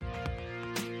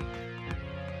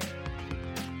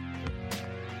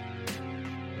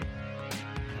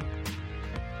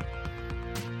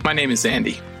My name is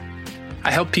Andy. I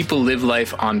help people live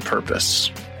life on purpose.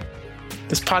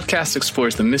 This podcast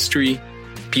explores the mystery,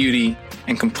 beauty,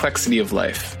 and complexity of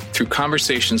life through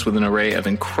conversations with an array of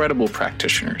incredible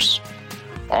practitioners,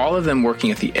 all of them working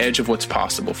at the edge of what's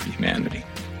possible for humanity.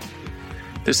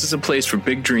 This is a place for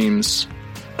big dreams,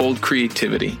 bold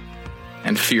creativity,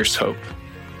 and fierce hope.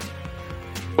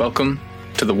 Welcome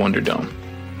to the Wonder Dome.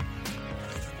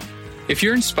 If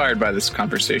you're inspired by this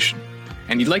conversation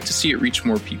and you'd like to see it reach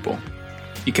more people,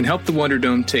 you can help the Wonder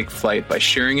Dome take flight by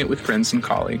sharing it with friends and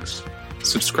colleagues,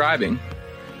 subscribing,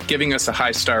 giving us a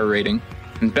 5-star rating,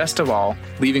 and best of all,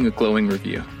 leaving a glowing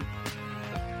review.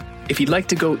 If you'd like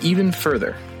to go even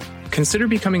further, consider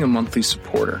becoming a monthly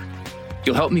supporter.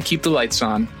 You'll help me keep the lights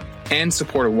on and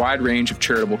support a wide range of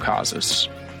charitable causes.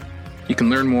 You can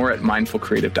learn more at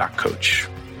mindfulcreative.coach.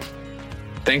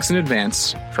 Thanks in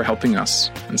advance for helping us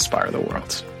inspire the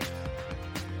world.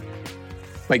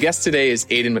 My guest today is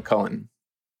Aidan McCullen.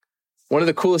 One of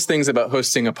the coolest things about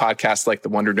hosting a podcast like the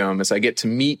Wonder Dome is I get to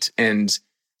meet and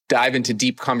dive into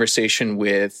deep conversation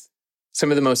with some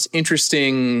of the most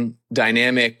interesting,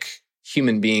 dynamic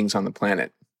human beings on the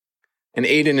planet. And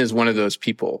Aidan is one of those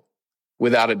people,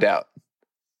 without a doubt.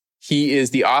 He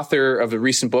is the author of a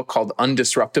recent book called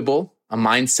Undisruptible, a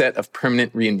mindset of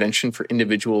permanent reinvention for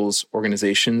individuals,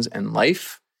 organizations, and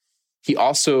life. He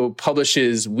also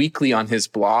publishes weekly on his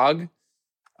blog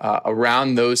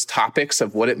around those topics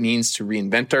of what it means to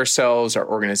reinvent ourselves, our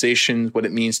organizations, what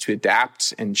it means to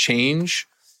adapt and change.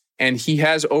 And he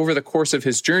has, over the course of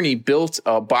his journey, built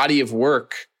a body of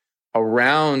work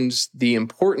around the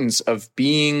importance of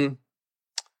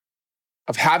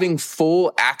having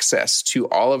full access to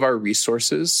all of our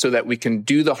resources so that we can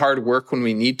do the hard work when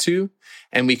we need to,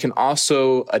 and we can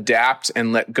also adapt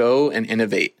and let go and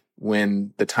innovate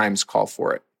when the times call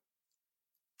for it.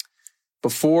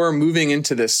 Before moving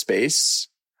into this space,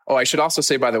 I should also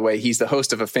say, by the way, he's the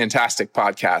host of a fantastic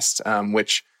podcast,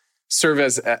 which serve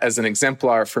as an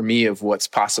exemplar for me of what's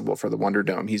possible for the Wonder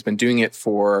Dome. He's been doing it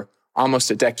for almost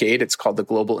a decade. It's called the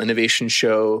Global Innovation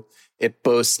Show. It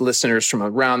boasts listeners from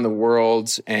around the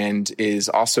world and is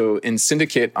also in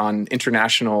syndicate on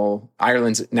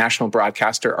Ireland's national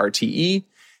broadcaster RTE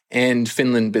and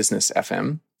Finland Business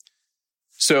FM.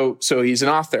 So he's an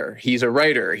author, he's a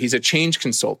writer, he's a change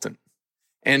consultant.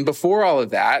 And before all of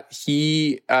that,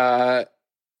 he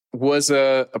was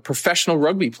a professional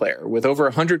rugby player with over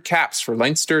 100 caps for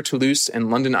Leinster, Toulouse,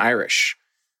 and London Irish.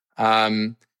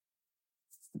 That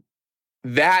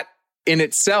in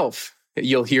itself,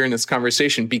 you'll hear in this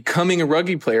conversation, becoming a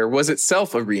rugby player was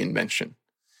itself a reinvention.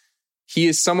 He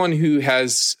is someone who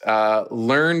has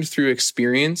learned through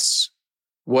experience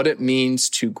what it means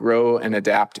to grow and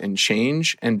adapt and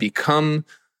change and become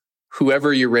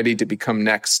whoever you're ready to become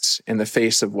next in the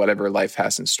face of whatever life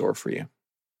has in store for you.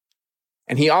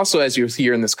 And he also, as you'll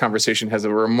hear in this conversation, has a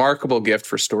remarkable gift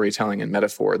for storytelling and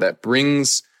metaphor that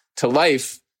brings to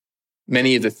life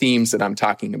many of the themes that I'm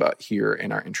talking about here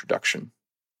in our introduction.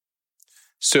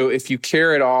 So if you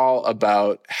care at all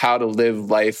about how to live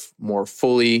life more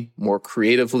fully, more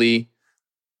creatively,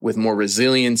 with more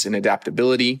resilience and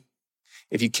adaptability,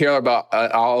 if you care about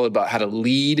how to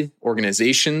lead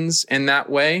organizations in that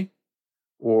way,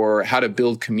 or how to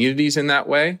build communities in that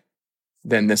way,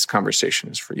 then this conversation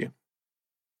is for you.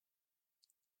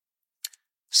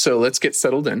 So let's get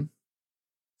settled in.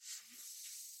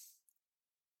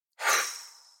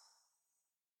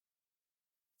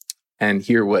 And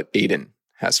hear what Aidan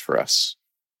has for us.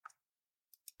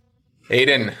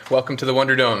 Aidan, welcome to the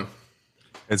Wonder Dome.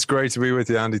 It's great to be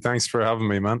with you, Andy. Thanks for having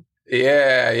me, man.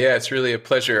 Yeah, it's really a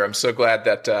pleasure. I'm so glad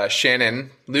that Shannon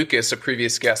Lucas, a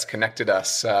previous guest, connected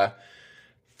us.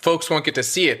 Folks won't get to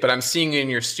see it, but I'm seeing you in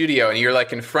your studio, and you're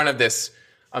like in front of this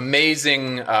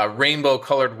amazing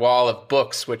rainbow-colored wall of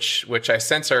books, which I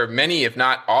sense are many, if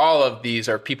not all of these,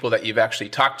 are people that you've actually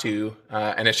talked to,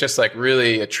 and it's just like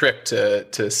really a trip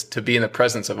to be in the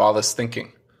presence of all this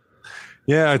thinking.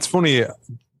 Yeah, it's funny.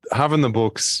 Having the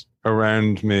books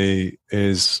around me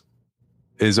is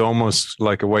almost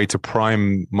like a way to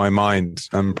prime my mind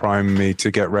and prime me to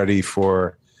get ready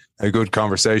for a good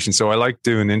conversation. So I like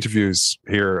doing interviews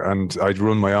here, and I'd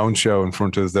run my own show in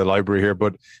front of the library here,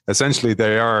 but essentially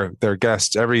they're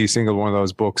guests. Every single one of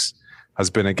those books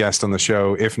has been a guest on the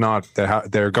show. If not,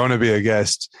 they're going to be a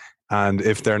guest. And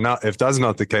if that's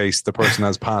not the case, the person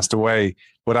has passed away.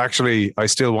 But actually, I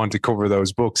still want to cover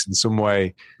those books in some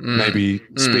way, maybe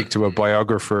speak to a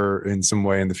biographer in some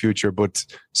way in the future. But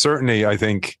certainly, I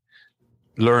think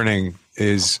learning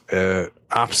is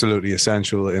absolutely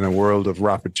essential in a world of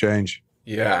rapid change.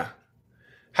 Yeah.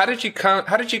 How did you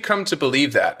come to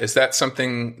believe that? Is that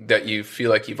something that you feel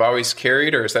like you've always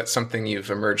carried, or is that something you've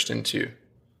emerged into?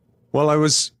 Well, I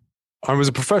was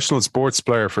a professional sports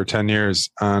player for 10 years,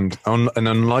 and an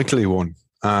unlikely one.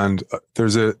 And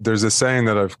there's a saying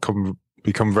that I've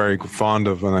become very fond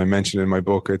of, and I mentioned in my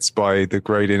book. It's by the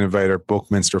great innovator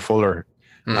Buckminster Fuller.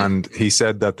 And he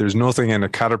said that there's nothing in a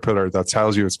caterpillar that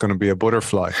tells you it's going to be a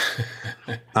butterfly.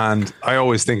 And I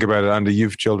always think about it, Andy,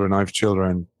 you've children, I've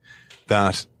children,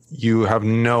 that you have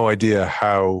no idea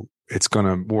how it's going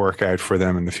to work out for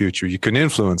them in the future. You can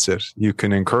influence it, you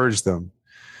can encourage them.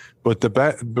 But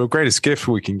the greatest gift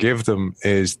we can give them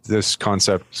is this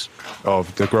concept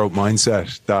of the growth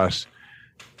mindset, that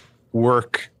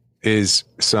work is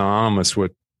synonymous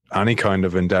with any kind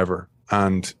of endeavor.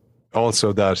 And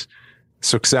also that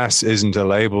success isn't a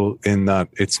label, in that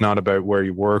it's not about where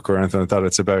you work or anything like that.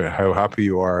 It's about how happy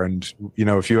you are. And,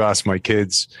 if you ask my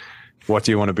kids, what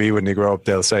do you want to be when they grow up?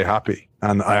 They'll say happy.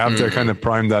 And I have to kind of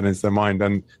prime that into their mind.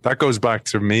 And that goes back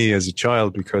to me as a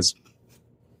child, because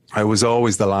I was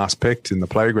always the last picked in the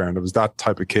playground. I was that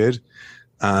type of kid.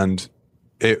 And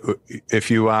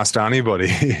if you asked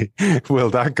anybody,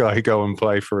 will that guy go and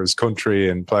play for his country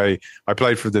and play? I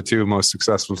played for the two most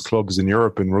successful clubs in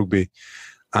Europe in rugby.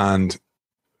 And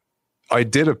I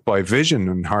did it by vision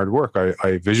and hard work.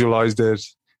 I visualized it.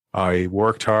 I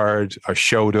worked hard. I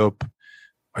showed up.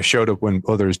 I showed up when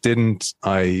others didn't.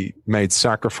 I made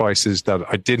sacrifices that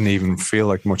I didn't even feel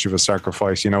like much of a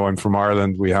sacrifice. I'm from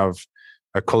Ireland. We have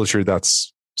a culture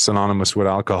that's synonymous with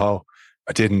alcohol.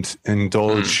 I didn't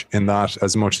indulge in that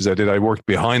as much as I did. I worked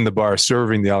behind the bar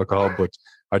serving the alcohol, but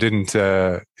I didn't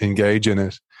engage in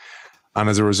it. And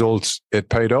as a result, it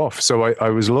paid off. So I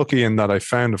was lucky in that I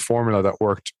found a formula that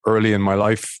worked early in my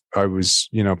life. I was,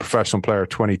 professional player,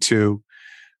 22.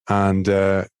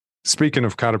 And speaking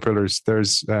of caterpillars,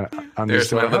 there's my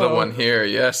little one here.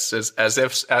 Yes, as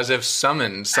if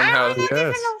summoned somehow.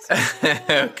 Yes.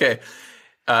 Okay,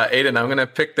 Aidan, I'm going to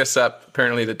pick this up.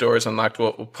 Apparently, the door is unlocked.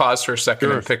 We'll pause for a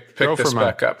second and pick this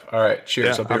back up. All right,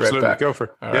 cheers. Yeah, I'll be right back. Go for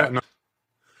it. All right.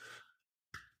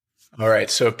 All right,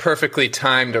 so perfectly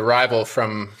timed arrival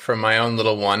from my own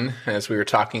little one, as we were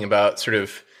talking about sort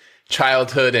of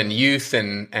childhood and youth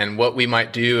and what we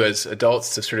might do as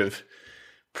adults to sort of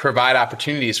provide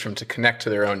opportunities for them to connect to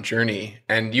their own journey.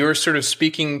 And you were sort of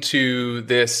speaking to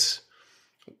this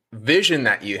vision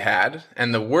that you had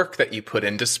and the work that you put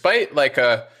in, despite like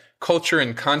a culture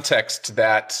and context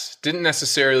that didn't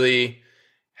necessarily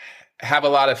have a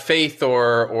lot of faith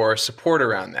or support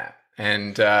around that.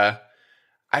 And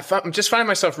I'm just finding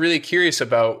myself really curious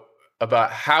about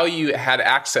how you had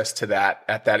access to that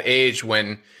at that age,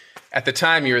 when at the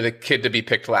time you were the kid to be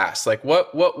picked last. Like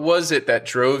what was it that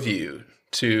drove you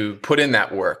to put in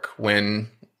that work when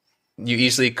you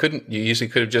easily could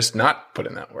have just not put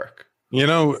in that work?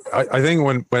 I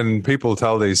think when people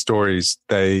tell these stories,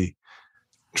 they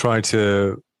try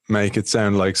to make it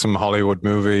sound like some Hollywood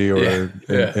movie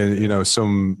or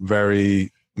some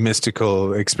very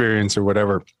mystical experience or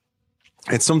whatever.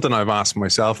 It's something I've asked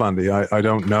myself, Andy. I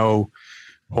don't know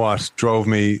what drove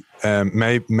me.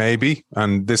 Maybe,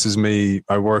 and this is me,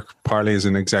 I work partly as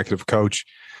an executive coach.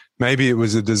 Maybe it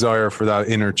was a desire for that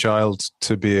inner child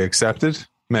to be accepted.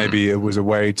 Maybe it was a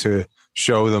way to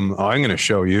show them, I'm going to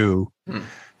show you.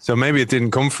 So maybe it didn't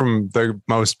come from the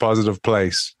most positive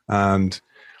place. And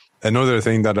another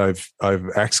thing that I've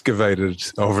excavated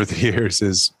over the years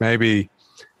is maybe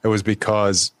it was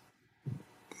because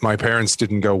my parents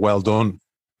didn't go, well done.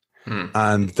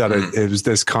 And that it was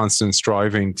this constant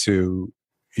striving to,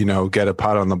 get a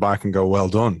pat on the back and go, well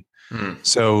done.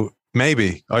 So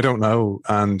maybe, I don't know.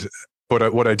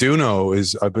 But what I do know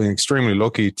is I've been extremely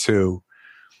lucky to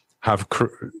have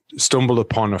stumbled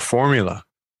upon a formula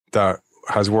that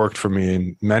has worked for me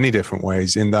in many different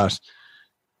ways, in that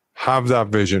have that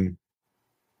vision,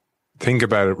 think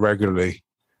about it regularly.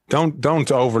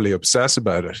 Don't overly obsess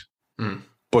about it,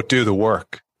 but do the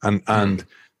work. And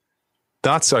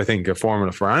that's, I think, a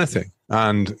formula for anything.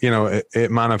 And,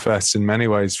 it manifests in many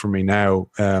ways for me now.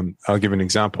 I'll give an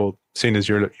example. Seeing as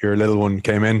your little one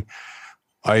came in,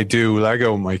 I do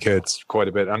Lego with my kids quite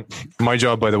a bit. And my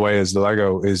job, by the way, as the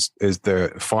Lego is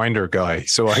the finder guy.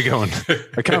 So I go and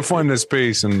I can't find this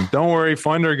piece, and don't worry,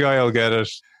 finder guy will get it.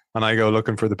 And I go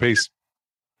looking for the piece.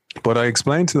 But I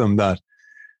explain to them that,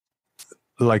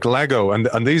 like Lego,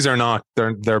 and these are not,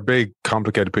 they're big,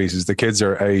 complicated pieces. The kids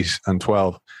are 8 and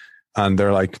 12, and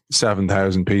they're like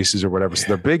 7,000 pieces or whatever. So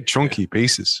they're big, chunky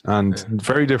pieces, and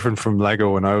very different from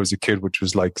Lego when I was a kid, which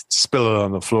was like spill it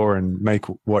on the floor and make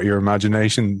what your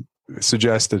imagination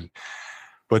suggested.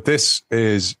 But this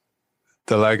is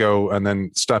the Lego and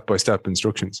then step-by-step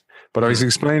instructions. But I was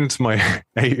explaining to my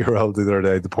 8-year-old the other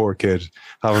day, the poor kid,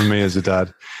 having me as a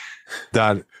dad,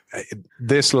 that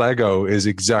this Lego is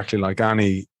exactly like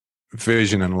any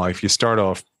vision in life. You start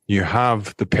off, you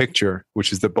have the picture,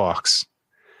 which is the box,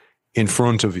 in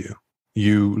front of you.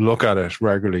 You look at it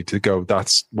regularly to go,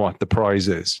 that's what the prize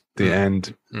is, the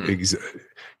end,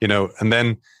 and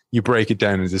then you break it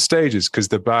down into stages, because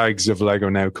the bags of Lego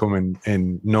now come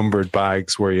in numbered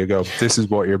bags where you go, this is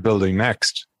what you're building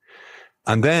next.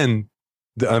 And then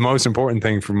the most important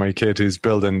thing for my kid who's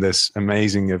building this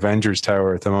amazing Avengers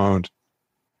Tower at the moment,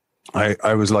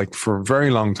 I was like, for a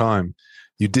very long time,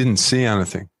 you didn't see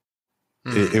anything.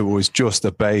 It was just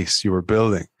a base you were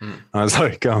building. I was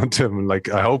like going to him, like,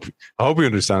 I hope you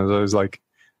understand it. I was like,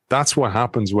 that's what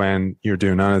happens when you're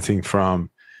doing anything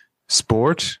from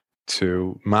sport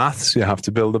to maths. You have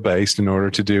to build a base in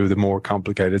order to do the more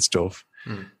complicated stuff,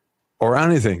 or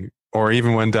anything. Or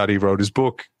even when Daddy wrote his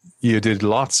book, you did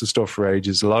lots of stuff for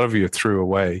ages. A lot of you threw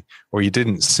away or you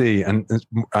didn't see,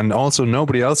 and also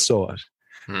nobody else saw it.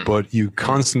 But you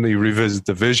constantly revisit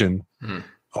the vision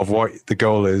of what the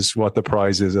goal is, what the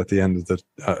prize is at the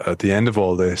end of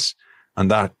all this, and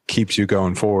that keeps you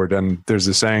going forward. And there's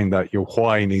a saying that your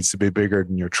why needs to be bigger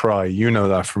than your try. You know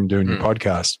that from doing your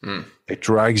podcast. It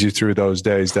drags you through those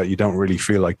days that you don't really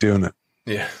feel like doing it.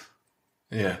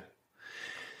 Yeah.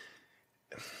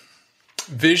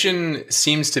 Vision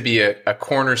seems to be a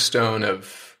cornerstone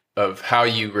of how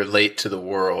you relate to the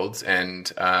world.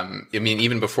 And I mean,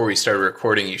 even before we started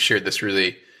recording, you shared this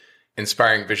really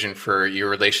inspiring vision for your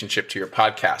relationship to your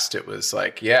podcast. It was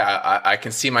like, I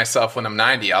can see myself when I'm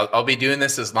 90. I'll be doing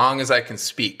this as long as I can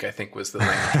speak, I think was the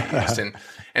language you used.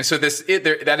 And so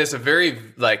that is a very,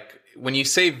 like, when you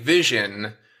say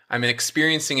vision, I'm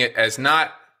experiencing it as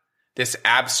not this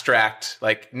abstract,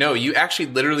 like, no, you actually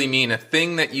literally mean a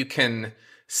thing that you can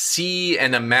see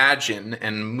and imagine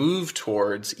and move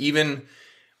towards, even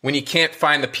when you can't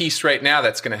find the piece right now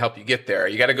that's going to help you get there.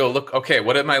 You got to go look, okay,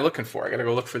 what am I looking for? I got to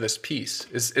go look for this piece.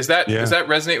 Does that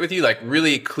resonate with you? Like,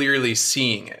 really clearly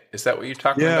seeing it? Is that what you're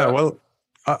talking about? Yeah, well,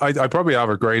 I probably have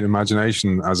a great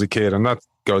imagination as a kid, and that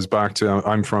goes back to,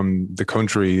 I'm from the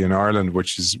country in Ireland,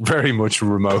 which is very much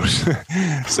remote.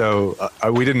 So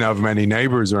we didn't have many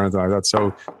neighbors or anything like that.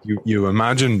 So you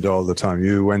imagined all the time.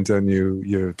 You went and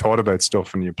you thought about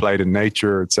stuff and you played in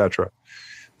nature, etc.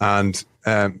 And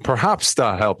perhaps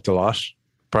that helped a lot.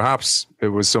 Perhaps it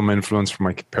was some influence from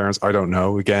my parents. I don't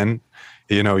know. Again,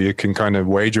 you can kind of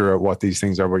wager at what these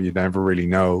things are, but you never really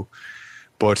know.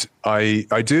 But I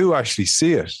do actually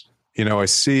see it. I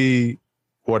see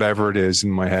whatever it is in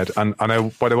my head. And I,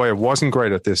 by the way, I wasn't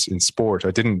great at this in sport.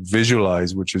 I didn't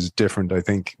visualize, which is different, I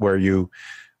think, where you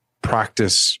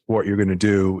practice what you're going to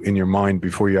do in your mind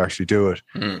before you actually do it.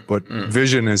 But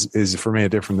vision is for me a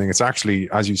different thing. It's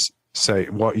actually, as you say,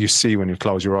 what you see when you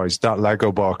close your eyes. That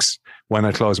Lego box, when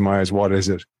I close my eyes, what is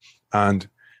it? And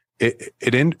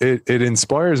it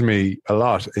inspires me a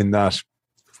lot in that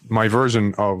my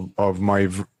version of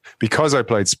because I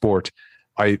played sport,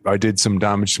 I did some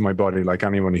damage to my body, like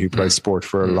anyone who plays sport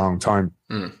for a long time.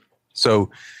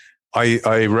 So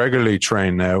I regularly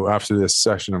train now. After this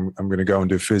session, I'm going to go and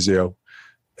do physio.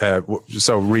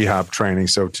 So rehab training,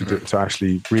 so to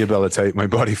actually rehabilitate my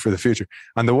body for the future.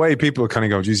 And the way people kind of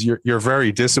go, geez, you're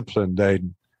very disciplined,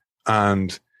 Aidan.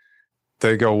 And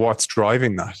they go, what's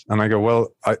driving that? And I go,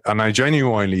 well, I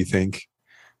genuinely think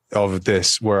of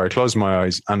this where I close my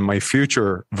eyes and my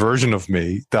future version of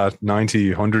me, that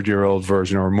 90, 100-year-old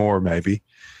version or more maybe,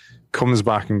 comes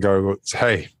back and goes,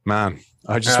 hey, man,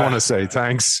 I just want to say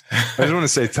thanks. I just want to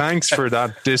say thanks for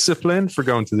that discipline, for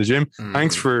going to the gym.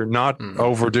 Thanks for not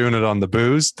overdoing it on the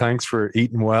booze. Thanks for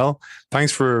eating well.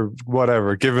 Thanks for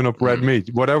whatever, giving up red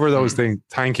meat, whatever those things.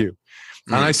 Thank you.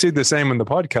 And I see the same in the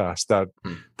podcast, that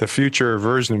the future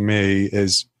version of me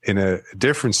is in a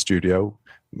different studio,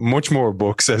 much more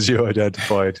books, as you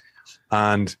identified.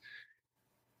 And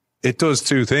it does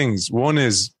two things. One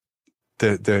is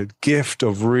the gift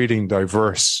of reading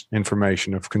diverse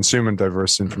information, of consuming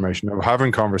diverse information, of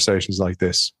having conversations like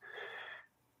this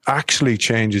actually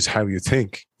changes how you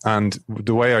think. And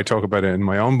the way I talk about it in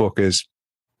my own book is,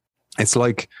 it's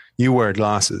like you wear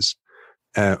glasses.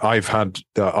 I've had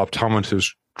the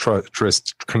optometrist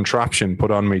contraption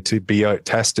put on me to be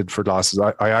tested for glasses.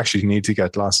 I actually need to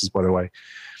get glasses, by the way.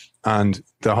 And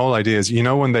the whole idea is,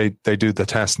 when they do the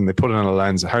test and they put it on a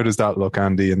lens, how does that look,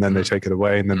 Andy? And then they take it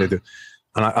away, and then they do.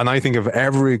 And I think of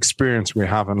every experience we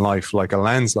have in life like a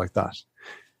lens like that.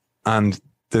 And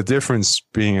the difference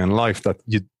being in life that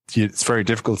it's very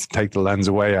difficult to take the lens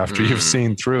away after you've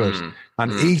seen through it.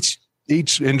 And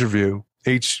each interview,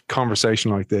 each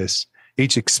conversation like this,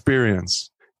 each experience,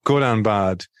 good and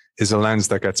bad, is a lens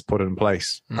that gets put in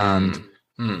place. And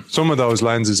some of those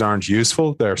lenses aren't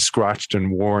useful. They're scratched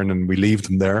and worn and we leave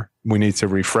them there. We need to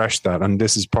refresh that. And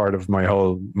this is part of my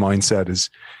whole mindset is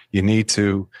you need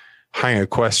to hang a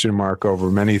question mark over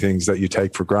many things that you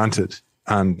take for granted.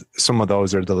 And some of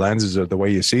those are the lenses or the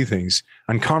way you see things.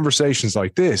 And conversations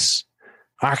like this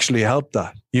actually help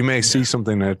that. You may see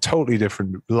something in a totally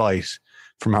different light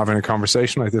from having a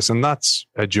conversation like this. And that's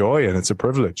a joy and it's a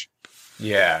privilege.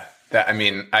 Yeah.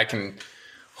 I can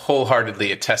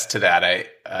wholeheartedly attest to that.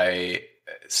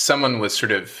 Someone was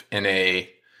sort of in a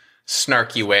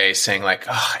snarky way saying like,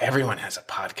 oh, everyone has a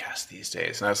podcast these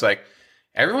days. And I was like,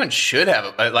 everyone should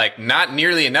have not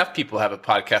nearly enough people have a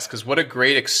podcast, because what a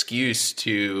great excuse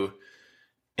to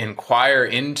inquire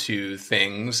into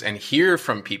things and hear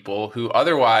from people who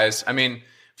otherwise,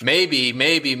 maybe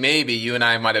you and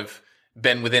I might have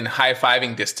been within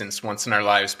high-fiving distance once in our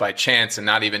lives by chance and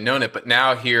not even known it. But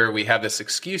now here we have this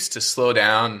excuse to slow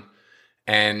down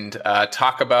and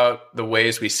talk about the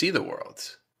ways we see the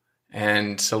world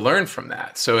and to learn from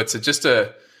that. So it's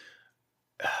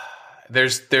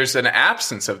there's an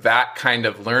absence of that kind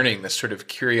of learning, this sort of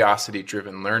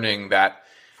curiosity-driven learning that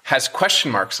has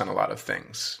question marks on a lot of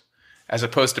things, as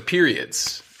opposed to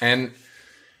periods. And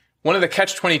one of the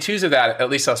catch-22s of that, at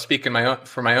least I'll speak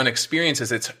for my own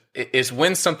experiences, is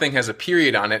when something has a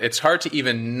period on it, it's hard to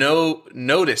even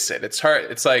notice it. It's hard.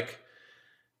 It's like,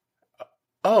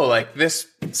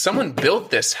 someone built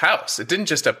this house. It didn't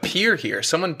just appear here.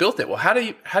 Someone built it. Well, how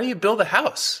do you build a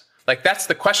house? Like, that's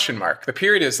the question mark. The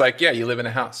period is like, yeah, you live in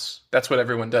a house. That's what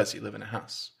everyone does. You live in a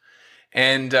house.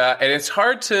 And it's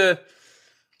hard to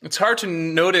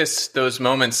notice those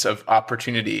moments of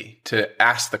opportunity to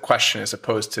ask the question as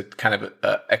opposed to kind of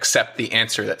accept the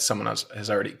answer that someone else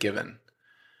has already given.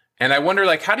 And I wonder,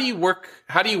 how do you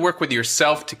work with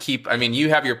yourself to keep, you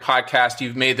have your podcast,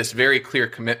 you've made this very clear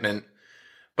commitment,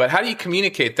 but how do you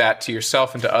communicate that to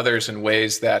yourself and to others in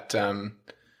ways that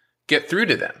get through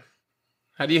to them?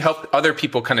 How do you help other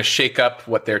people kind of shake up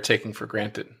what they're taking for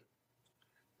granted?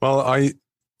 Well,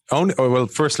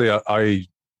 firstly, I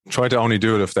try to only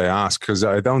do it if they ask, because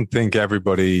I don't think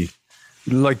everybody,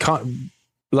 like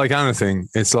anything,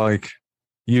 it's like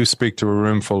you speak to a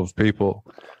room full of people.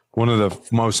 One of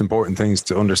the most important things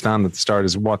to understand at the start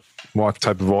is what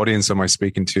type of audience am I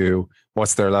speaking to?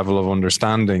 What's their level of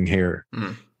understanding here?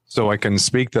 So I can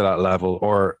speak to that level,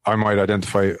 or I might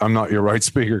identify I'm not your right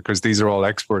speaker because these are all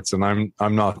experts and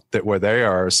I'm not where they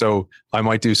are. So I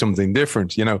might do something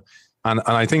different, And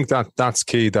I think that's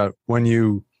key, that when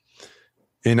you,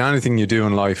 in anything you do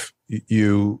in life,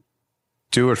 you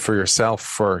do it for yourself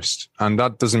first. And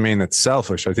that doesn't mean it's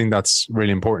selfish. I think that's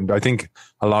really important. I think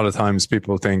a lot of times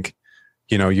people think,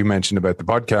 you mentioned about the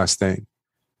podcast thing,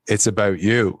 it's about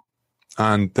you.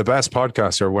 And the best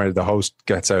podcasts are where the host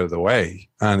gets out of the way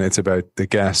and it's about the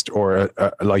guest, or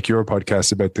like your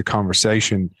podcast, about the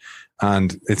conversation,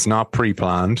 and it's not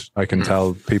pre-planned. I can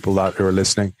tell people that who are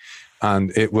listening,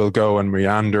 and it will go and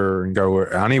meander and go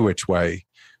any which way.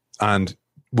 And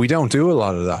we don't do a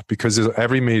lot of that because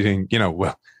every meeting,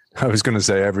 I was going to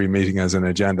say every meeting has an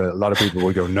agenda. A lot of people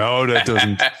will go, no, that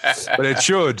doesn't, but it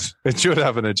should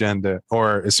have an agenda,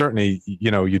 or certainly,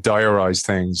 you diarize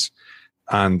things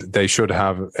and they should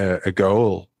have a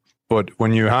goal. But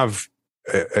when you have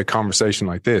a conversation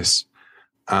like this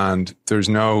and there's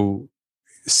no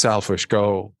selfish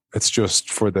goal, it's just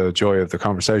for the joy of the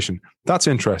conversation. That's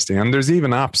interesting. And there's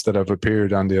even apps that have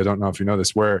appeared, Andy, I don't know if you know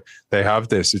this, where they have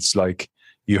this. It's like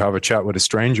you have a chat with a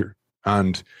stranger.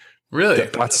 And really?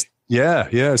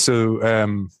 Yeah. So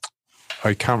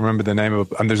I can't remember the name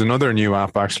of it. And there's another new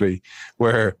app actually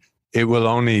where it will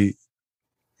only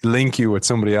link you with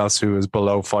somebody else who is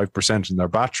below 5% in their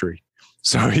battery.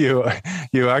 So you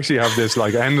actually have this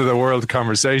like end of the world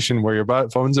conversation where your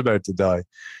phone's about to die,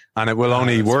 and it will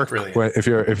only work if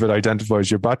it identifies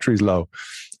your battery's low.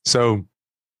 So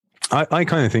I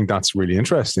kind of think that's really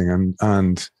interesting,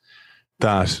 and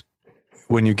that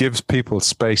when you give people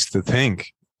space to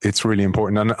think, it's really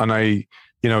important. And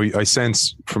I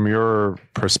sense from your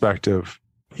perspective,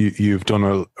 you've done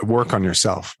a work on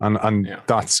yourself, and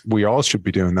that's, we all should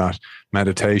be doing that.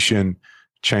 Meditation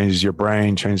changes your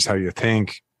brain, changes how you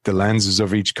think. The lenses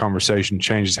of each conversation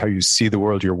changes how you see the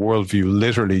world. Your worldview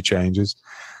literally changes.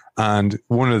 And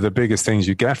one of the biggest things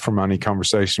you get from any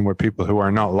conversation with people who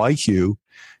are not like you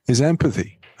is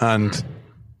empathy. And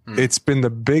it's been the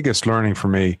biggest learning for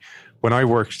me when I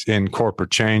worked in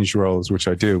corporate change roles, which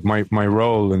I do. My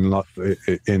role in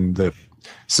the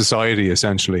society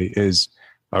essentially is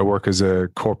I work as a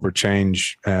corporate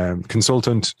change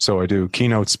consultant. So I do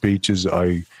keynote speeches.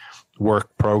 I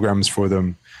work programs for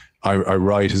them. I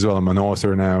write as well. I'm an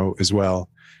author now as well.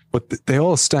 But they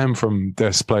all stem from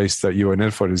this place that you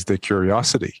identified as the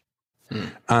curiosity.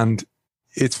 And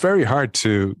it's very hard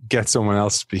to get someone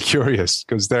else to be curious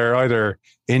because they're either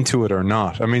into it or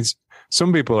not. I mean,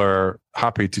 some people are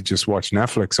happy to just watch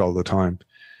Netflix all the time,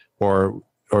 or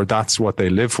that's what they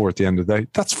live for at the end of the day.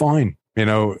 That's fine. You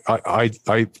know,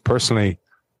 I personally,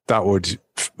 that would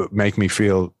make me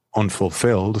feel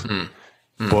unfulfilled.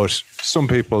 But some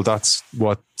people, that's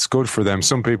what's good for them.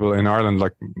 Some people in Ireland,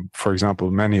 like, for example,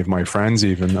 many of my friends,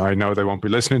 even, I know they won't be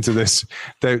listening to this,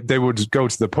 they would go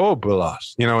to the pub a lot,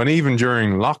 you know, and even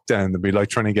during lockdown, they'd be like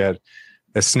trying to get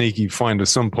a sneaky find of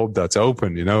some pub that's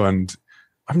open, you know, and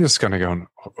I'm just kind of going,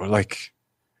 like,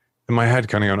 in my head,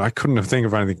 kind of going, I couldn't have think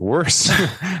of anything worse.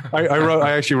 I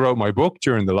actually wrote my book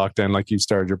during the lockdown, like you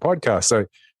started your podcast.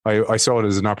 I saw it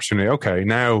as an opportunity. Okay,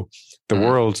 now the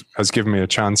world has given me a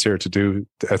chance here to do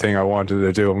a thing I wanted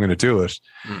to do. I'm going to do it.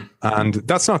 And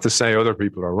that's not to say other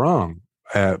people are wrong.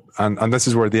 And this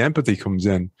is where the empathy comes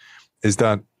in, is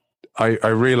that I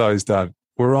realized that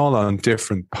we're all on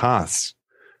different paths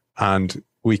and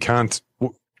we can't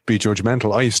be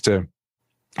judgmental. I used to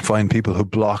find people who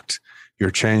blocked your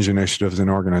change initiatives in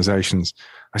organizations.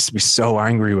 I used to be so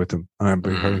angry with them. And I'd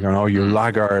be going, oh, you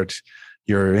laggard,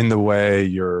 you're in the way,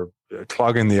 you're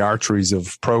clogging the arteries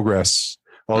of progress.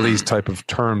 All these type of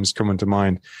terms come into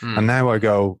mind. And now I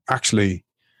go, actually,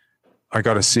 I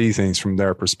got to see things from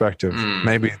their perspective.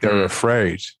 Maybe they're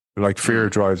afraid, like fear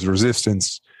drives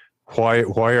resistance. Why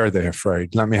are they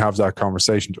afraid? Let me have that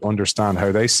conversation to understand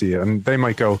how they see it. And they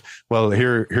might go, well,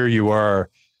 here you are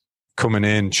coming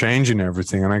in, changing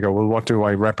everything. And I go, well, what do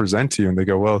I represent to you? And they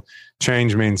go, well,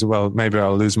 change means, well, maybe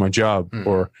I'll lose my job,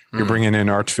 or you're bringing in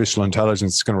artificial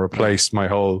intelligence. It's going to replace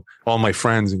all my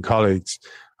friends and colleagues.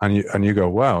 And you go,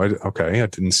 wow, okay, I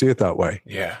didn't see it that way.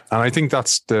 Yeah. And I think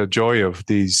that's the joy of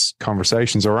these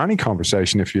conversations, or any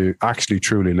conversation, if you actually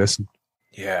truly listen.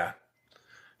 Yeah.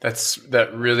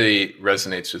 That really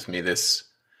resonates with me, this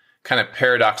kind of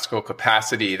paradoxical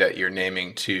capacity that you're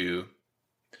naming to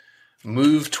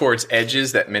move towards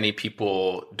edges that many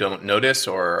people don't notice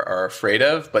or are afraid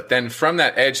of, but then from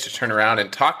that edge to turn around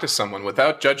and talk to someone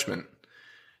without judgment,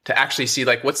 to actually see,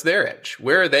 like, what's their edge?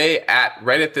 Where are they at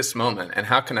right at this moment? And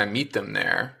how can I meet them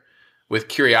there with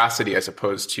curiosity as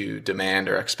opposed to demand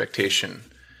or expectation?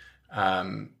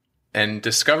 And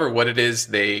discover what it is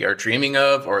they are dreaming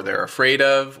of, or they're afraid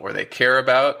of, or they care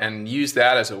about, and use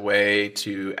that as a way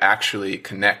to actually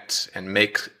connect and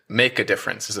make a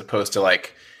difference, as opposed to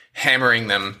like hammering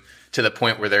them to the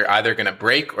point where they're either going to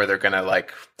break or they're going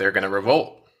to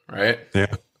revolt. Right.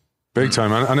 Yeah. Big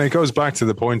time. And it goes back to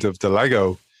the point of the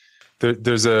Lego.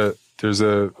 There's a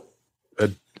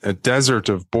desert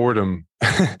of boredom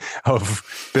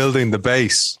of building the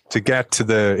base to get to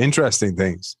the interesting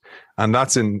things. And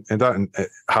that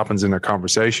happens in a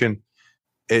conversation.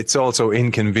 It's also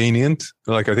inconvenient.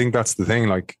 Like, I think that's the thing.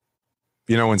 Like,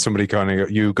 you know, when somebody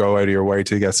you go out of your way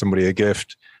to get somebody a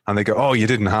gift and they go, oh, you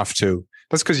didn't have to.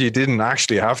 That's because you didn't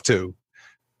actually have to,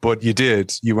 but you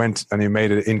did. You went and you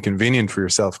made it inconvenient for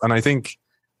yourself. And I think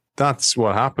that's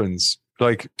what happens.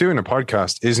 Like, doing a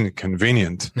podcast isn't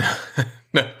convenient.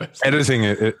 No, editing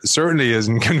it certainly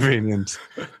isn't convenient,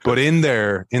 but in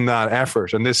that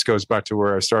effort, and this goes back to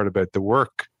where I started about the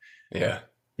work. Yeah.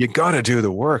 You got to do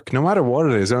the work, no matter what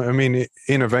it is. I mean,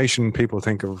 innovation, people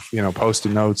think of, you know,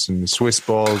 Post-it notes and Swiss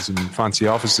balls and fancy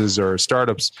offices or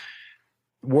startups.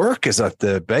 Work is at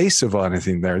the base of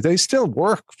anything there. They still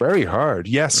work very hard.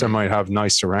 Yes, I might have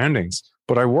nice surroundings,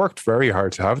 but I worked very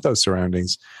hard to have those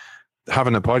surroundings.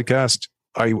 Having a podcast,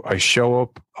 I show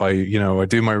up, I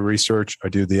do my research, I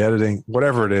do the editing,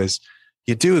 whatever it is,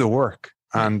 you do the work,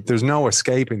 and there's no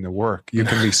escaping the work. You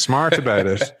can be smart about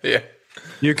it. Yeah.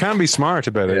 You can be smart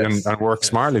about it and work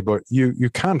smartly, but you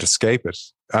can't escape it.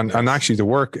 And actually the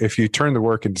work, if you turn the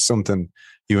work into something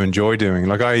you enjoy doing,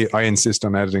 like I insist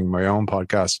on editing my own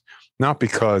podcast, not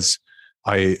because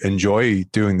I enjoy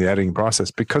doing the editing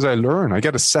process, because I learn, I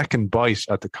get a second bite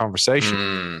at the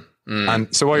conversation.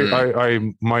 And so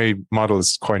my model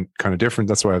is quite kind of different.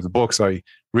 That's why I have the books. I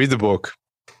read the book,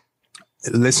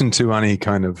 listen to any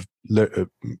kind of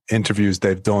interviews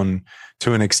they've done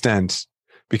to an extent,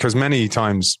 because many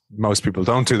times most people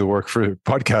don't do the work for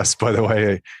podcasts, by the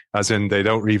way, as in they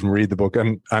don't even read the book.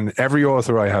 And every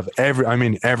author I have,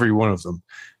 every one of them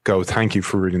go, thank you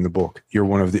for reading the book. You're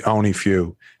one of the only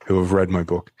few who have read my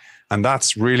book. And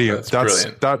that's really,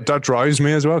 that drives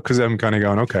me as well, because I'm kind of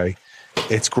going, okay,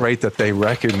 it's great that they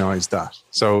recognize that.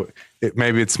 So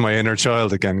maybe it's my inner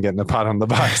child again, getting a pat on the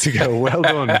back to go, well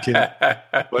done, kid.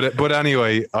 But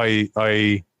anyway,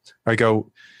 I go,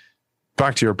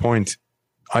 back to your point,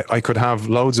 I could have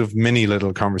loads of mini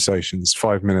little conversations,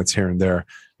 5 minutes here and there,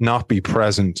 not be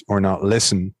present or not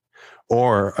listen,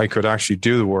 or I could actually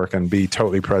do the work and be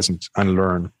totally present and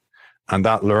learn. And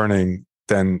that learning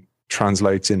then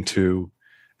translates into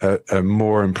a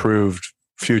more improved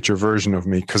future version of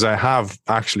me, because I have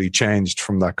actually changed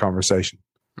from that conversation.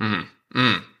 I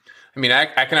mean, I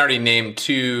can already name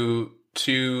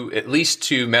at least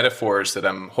two metaphors that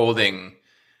I'm holding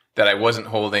that I wasn't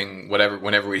holding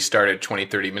whenever we started 20,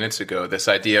 30 minutes ago. This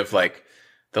idea of like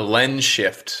the lens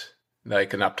shift,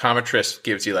 like an optometrist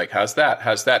gives you, like, how's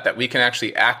that we can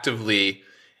actually actively,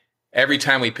 every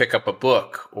time we pick up a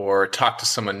book or talk to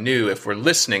someone new, if we're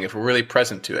listening, if we're really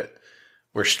present to it,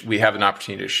 we have an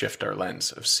opportunity to shift our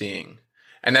lens of seeing.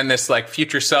 And then this like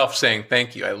future self saying,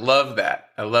 thank you. I love that.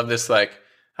 I love this, like,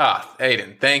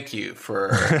 Aidan, thank you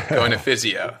for going to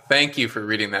physio. Thank you for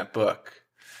reading that book.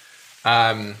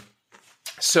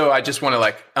 So I just want to,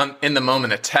 like, in the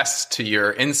moment, attest to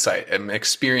your insight. I'm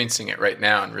experiencing it right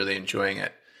now and really enjoying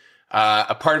it.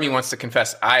 A part of me wants to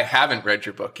confess I haven't read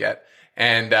your book yet.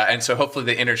 And so hopefully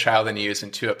the inner child in you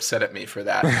isn't too upset at me for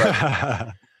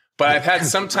that. But I've had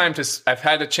I've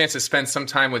had a chance to spend some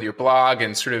time with your blog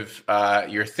and sort of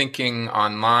your thinking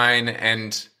online.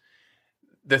 And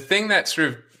the thing that sort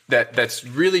of that's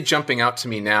really jumping out to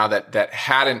me now that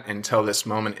hadn't until this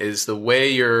moment is the way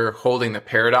you're holding the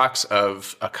paradox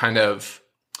of a kind of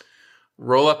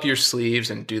roll up your sleeves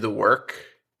and do the work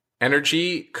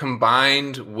energy,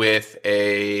 combined with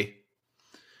I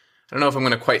don't know if I'm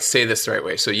going to quite say this the right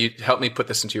way, so you help me put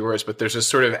this into your words, but there's a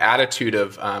sort of attitude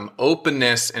of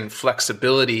openness and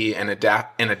flexibility and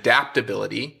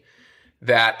adaptability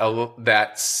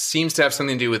that seems to have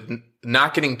something to do with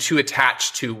not getting too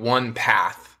attached to one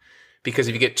path. Because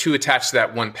if you get too attached to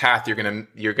that one path,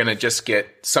 you're gonna just get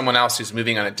someone else who's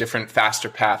moving on a different, faster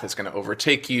path is going to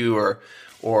overtake you,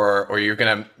 or you're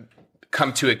going to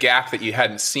come to a gap that you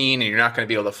hadn't seen, and you're not going to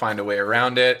be able to find a way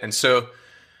around it. And so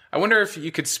I wonder if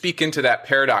you could speak into that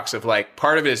paradox of, like,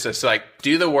 part of it is just like,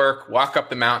 do the work, walk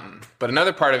up the mountain. But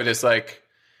another part of it is like,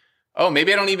 oh,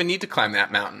 maybe I don't even need to climb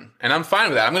that mountain, and I'm fine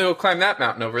with that. I'm going to go climb that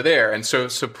mountain over there. And so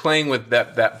playing with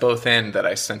that both end that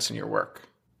I sense in your work.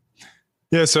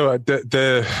 Yeah. So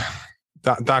that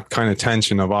kind of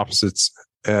tension of opposites,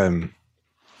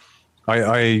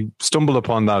 I stumbled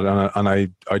upon that, and I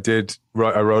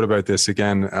wrote about this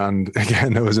again, and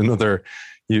again, there was another.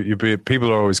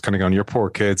 People are always kind of going, your poor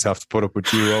kids have to put up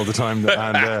with you all the time.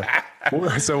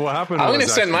 And so what happened? I'm going to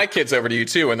send my kids over to you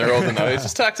too when they're old enough.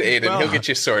 Just talk to Aidan; he'll get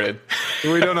you sorted.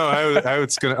 We don't know how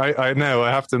it's going to. I know.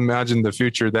 I have to imagine the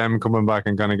future, them coming back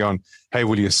and kind of going, "Hey,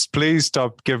 will you please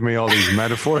stop giving me all these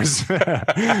metaphors?"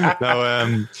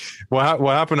 No,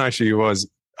 what happened actually was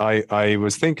I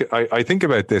was thinking. I think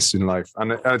about this in life,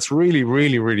 and it's really,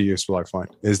 really, really useful. I find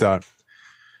is that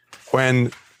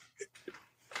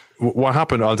what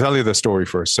happened, I'll tell you the story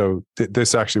first. So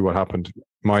this actually what happened.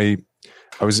 I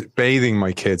was bathing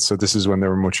my kids. So this is when they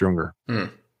were much younger.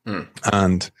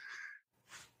 And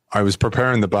I was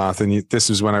preparing the bath. And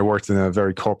this is when I worked in a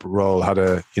very corporate role, had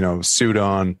a, suit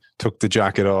on, took the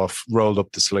jacket off, rolled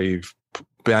up the sleeve,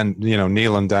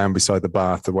 kneeling down beside the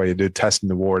bath, the way you did, testing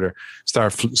the water,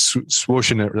 start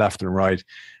swooshing it left and right.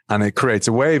 And it creates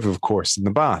a wave, of course, in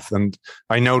the bath. And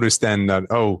I noticed then that,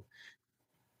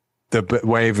 the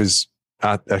wave is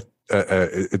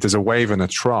there's a wave and a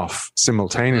trough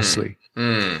simultaneously.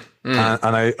 And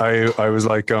I was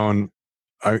like going,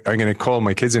 I'm going to call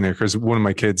my kids in here, because one of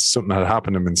my kids, something had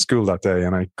happened to him in school that day.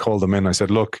 And I called them in. I said,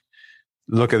 look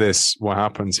at this. What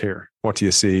happens here? What do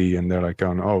you see? And they're like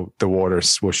going, oh, the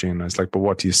water's swooshing. And I was like, but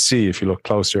what do you see if you look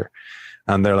closer?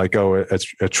 And they're like, oh,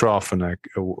 it's a trough. And like,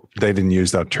 they didn't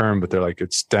use that term, but they're like,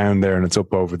 it's down there and it's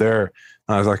up over there.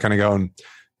 And I was like kind of going,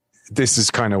 this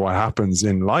is kind of what happens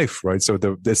in life, right? So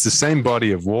it's the same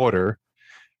body of water,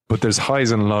 but there's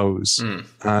highs and lows,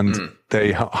 and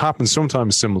they happen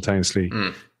sometimes simultaneously,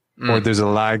 or there's a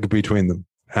lag between them.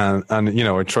 And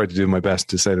I tried to do my best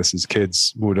to say this as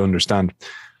kids would understand.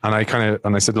 And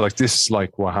I said, like, this is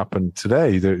like what happened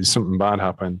today. There's something bad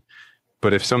happened.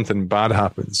 But if something bad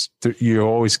happens, you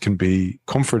always can be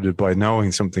comforted by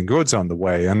knowing something good's on the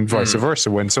way, and vice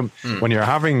versa. When you're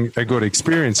having a good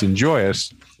experience, enjoy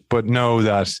it, but know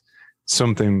that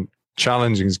something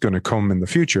challenging is going to come in the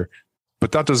future.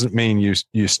 But that doesn't mean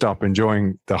you stop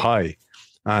enjoying the high.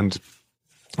 And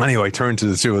anyway, I turned to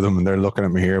the two of them, and they're looking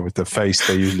at me here with the face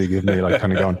they usually give me, like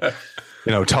kind of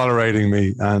going, tolerating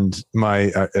me. And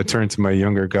I turned to my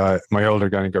older guy,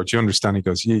 and go, do you understand? He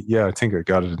goes, yeah, I think I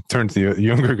got it. I turned to the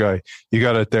younger guy, you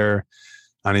got it there.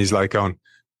 And he's like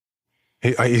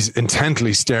he's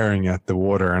intently staring at the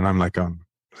water. And I'm like,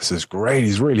 this is great.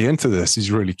 He's really into this.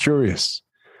 He's really curious.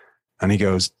 And he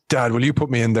goes, Dad, will you put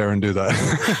me in there and do that?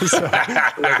 So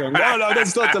I go, no,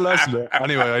 that's not the lesson.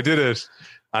 Anyway, I did it.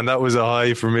 And that was a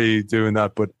high for me doing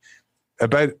that. But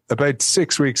about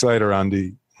 6 weeks later,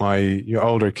 Andy, my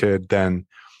older kid then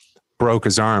broke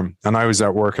his arm. And I was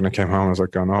at work and I came home and I was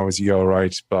like, oh, is he all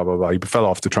right? Blah, blah, blah. He fell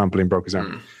off the trampoline, broke his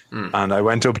arm. And I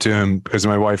went up to him because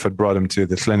my wife had brought him to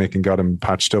the clinic and got him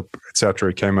patched up,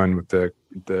 etc. He came in with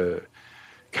the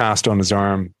cast on his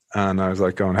arm. And I was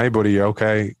like going, hey, buddy, you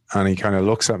okay? And he kind of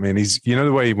looks at me and he's, you know,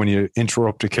 the way when you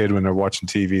interrupt a kid when they're watching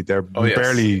TV, they're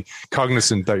barely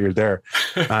cognizant that you're there.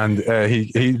 And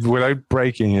he, without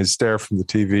breaking his stare from the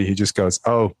TV, he just goes,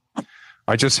 oh,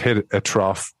 I just hit a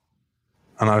trough.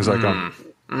 And I was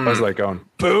like, going,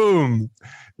 boom,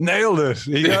 nailed it.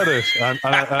 He got it. And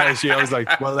actually, I was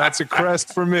like, well, that's a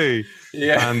crest for me.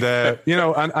 Yeah. And, you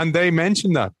know, and they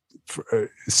mentioned that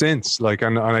since, like,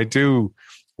 and I do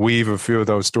weave a few of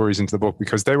those stories into the book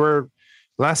because they were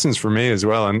lessons for me as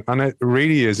well. And it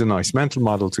really is a nice mental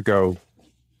model to go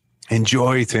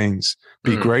enjoy things,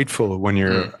 be grateful when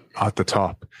you're at the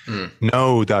top,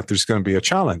 know that there's going to be a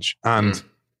challenge and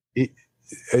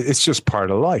it's just part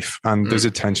of life. And there's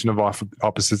a tension of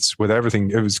opposites with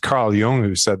everything. It was Carl Jung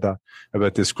who said that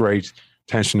about this great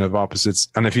tension of opposites.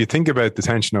 And if you think about the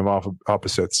tension of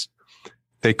opposites,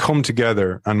 they come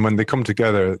together. And when they come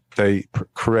together, they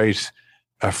create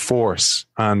a force.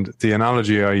 And the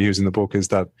analogy I use in the book is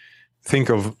that think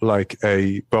of like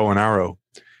a bow and arrow.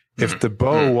 If the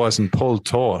bow wasn't pulled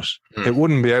taut, it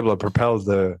wouldn't be able to propel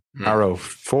the arrow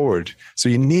forward. So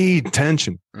you need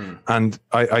tension. And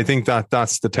I think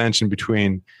that's the tension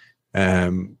between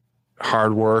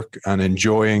hard work and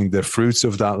enjoying the fruits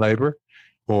of that labor,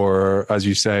 or as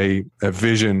you say, a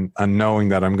vision and knowing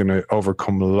that I'm going to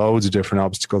overcome loads of different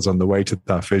obstacles on the way to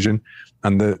that vision.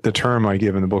 And the term I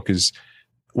give in the book is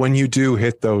when you do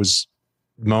hit those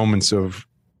moments of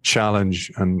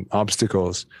challenge and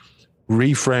obstacles,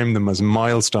 reframe them as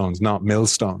milestones, not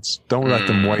millstones. Don't let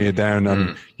them weigh you down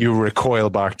and you recoil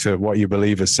back to what you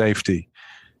believe is safety.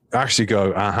 Actually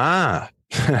go, aha,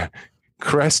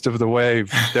 crest of the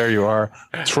wave, there you are.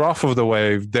 Trough of the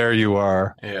wave, there you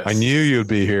are. Yes. I knew you'd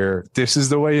be here. This is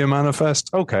the way you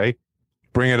manifest. Okay,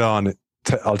 bring it on.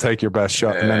 I'll take your best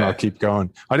shot and then I'll keep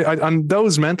going. And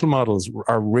those mental models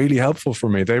are really helpful for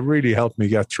me. They really help me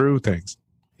get through things.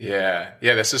 Yeah.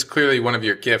 This is clearly one of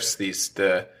your gifts,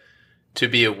 to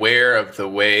be aware of the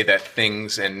way that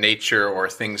things in nature or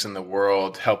things in the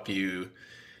world help you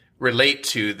relate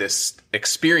to this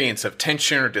experience of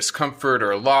tension or discomfort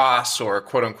or loss or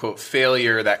quote unquote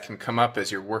failure that can come up as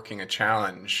you're working a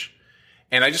challenge.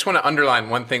 And I just want to underline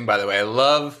one thing, by the way. I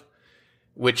love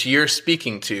which you're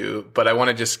speaking to, but I want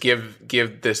to just give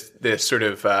this sort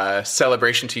of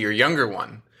celebration to your younger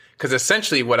one. Because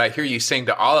essentially what I hear you saying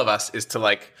to all of us is to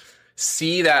like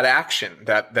see that action,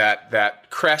 that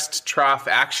crest trough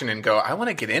action and go, I want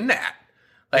to get in that.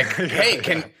 Like, hey,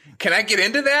 can I get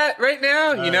into that right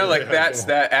now? You know, that's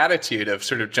that attitude of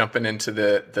sort of jumping into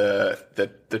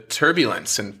the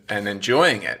turbulence and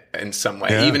enjoying it in some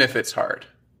way, even if it's hard.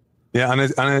 Yeah,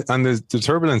 and the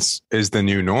turbulence is the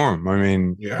new norm. I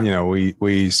mean, you know,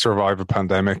 we survive a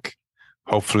pandemic.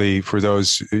 Hopefully, for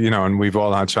those, you know, and we've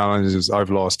all had challenges.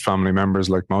 I've lost family members,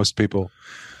 like most people,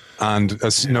 and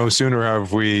no sooner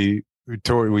have we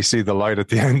see the light at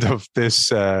the end of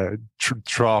this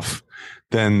trough,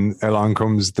 then along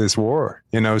comes this war.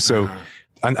 You know, so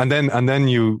and then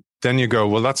you go,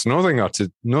 well, that's nothing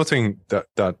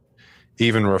that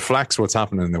even reflects what's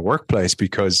happening in the workplace,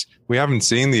 because we haven't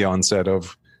seen the onset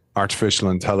of artificial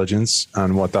intelligence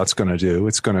and what that's going to do.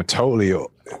 It's going to totally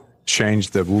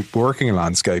change the working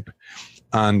landscape.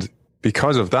 And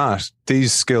because of that,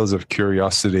 these skills of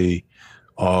curiosity,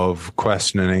 of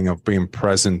questioning, of being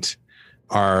present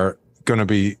are going to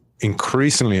be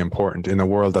increasingly important in a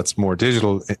world that's more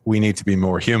digital. We need to be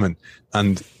more human.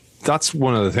 And that's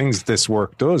one of the things this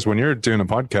work does. When you're doing a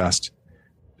podcast,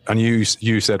 and you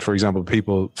said, for example,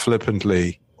 people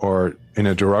flippantly or in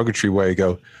a derogatory way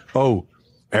go, oh,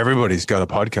 everybody's got a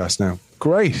podcast now.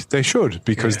 Great, they should,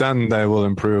 because then they will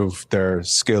improve their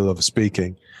skill of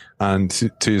speaking. And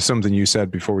to something you said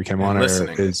before we came on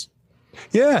air is,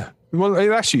 well,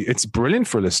 it's brilliant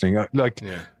for listening.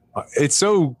 It's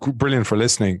so brilliant for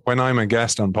listening. When I'm a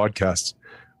guest on podcasts,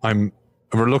 I'm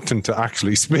reluctant to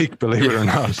actually speak, believe it or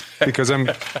not, because I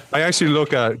actually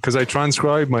look at, because I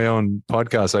transcribe my own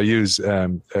podcast. I use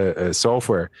a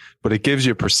software, but it gives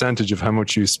you a percentage of how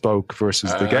much you spoke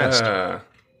versus the guest.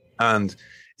 And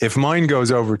if mine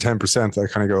goes over 10%, I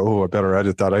kind of go, oh, I better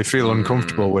edit that. I feel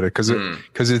uncomfortable with it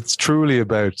because it's truly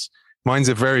about Mine's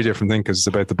a very different thing because it's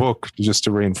about the book, just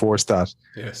to reinforce that.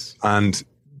 Yes. And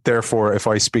therefore, if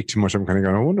I speak too much, I'm kind of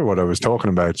going, I wonder what I was talking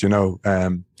about, you know?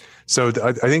 So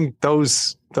I think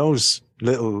those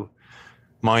little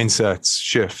mindsets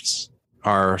shifts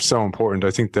are so important.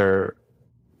 I think they're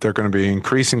going to be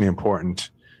increasingly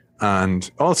important. And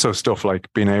also stuff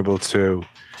like being able to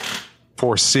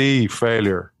foresee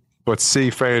failure, but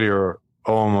see failure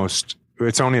almost,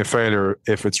 it's only a failure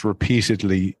if it's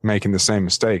repeatedly making the same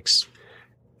mistakes.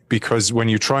 Because when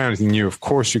you try anything new, of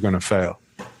course you're going to fail.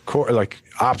 Like,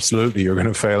 absolutely you're going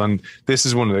to fail. And this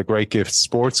is one of the great gifts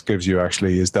sports gives you,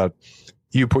 actually, is that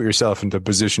you put yourself into a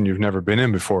position you've never been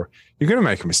in before. You're going to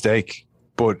make a mistake,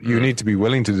 but you need to be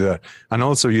willing to do that. And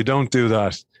also, you don't do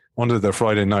that under the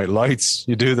Friday night lights.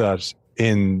 You do that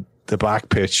in the back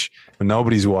pitch when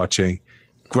nobody's watching.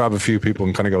 Grab a few people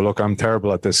and kind of go, look, I'm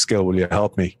terrible at this skill. Will you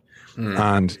help me?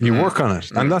 And you work on it.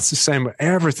 And that's the same with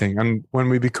everything. And when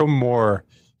we become more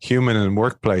human in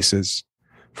workplaces,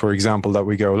 for example, that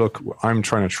we go, look, I'm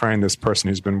trying to train this person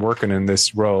who's been working in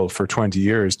this role for 20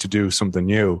 years to do something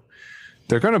new.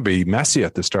 They're going to be messy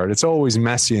at the start. It's always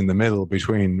messy in the middle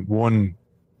between one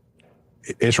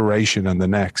iteration and the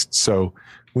next. So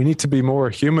we need to be more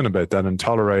human about that and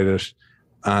tolerate it.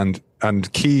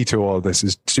 And key to all this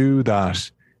is do that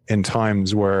in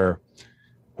times where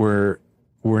we're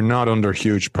not under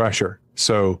huge pressure.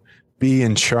 So be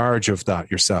in charge of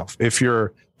that yourself. If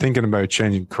you're thinking about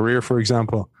changing career, for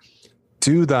example,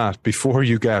 do that before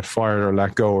you get fired or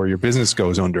let go or your business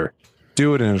goes under.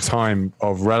 Do it in a time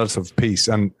of relative peace.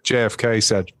 And JFK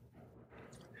said,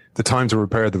 the time to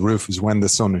repair the roof is when the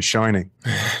sun is shining.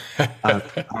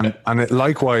 and it,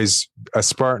 likewise, a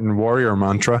Spartan warrior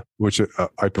mantra, which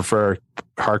I prefer,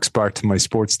 harks back to my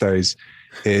sports days,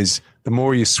 is the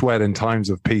more you sweat in times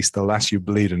of peace, the less you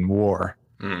bleed in war.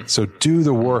 So do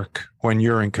the work when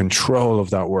you're in control of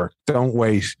that work. Don't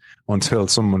wait until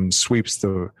someone sweeps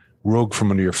the rug from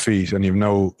under your feet and you've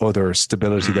no other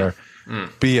stability there.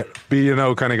 Be, you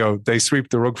know, kind of go, they sweep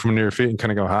the rug from under your feet and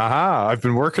kind of go, ha, I've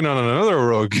been working on another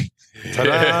rug.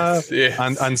 Ta-da.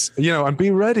 Yes. And, you know, and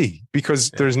be ready, because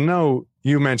there's no,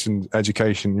 you mentioned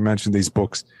education, you mentioned these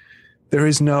books. There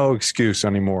is no excuse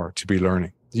anymore to be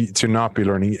learning, to not be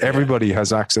learning. Everybody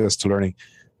has access to learning,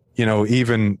 you know,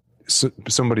 even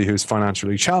somebody who's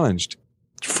financially challenged.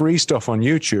 Free stuff on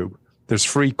YouTube. There's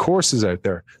free courses out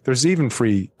there. There's even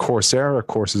free Coursera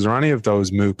courses or any of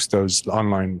those MOOCs, those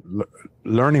online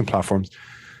learning platforms.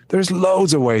 There's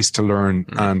loads of ways to learn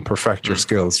and perfect your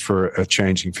skills for a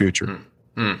changing future.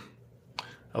 I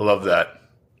love that.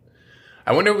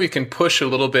 I wonder if we can push a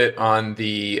little bit on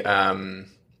the,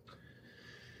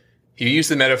 you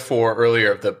used the metaphor earlier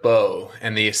of the bow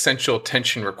and the essential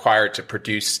tension required to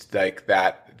produce like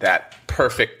that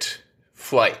perfect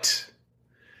flight.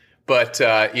 But,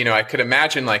 you know, I could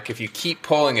imagine, like, if you keep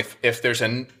pulling, if there's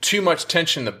too much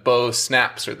tension, the bow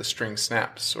snaps or the string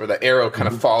snaps or the arrow kind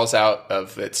of falls out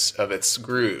of its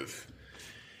groove.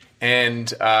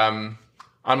 And on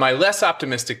my less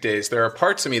optimistic days, there are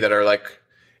parts of me that are like,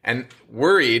 and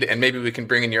worried, and maybe we can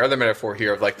bring in your other metaphor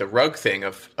here of like the rug thing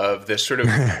of this sort of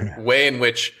way in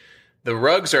which the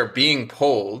rugs are being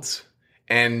pulled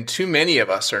and too many of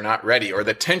us are not ready, or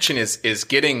the tension is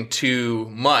getting too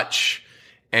much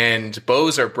and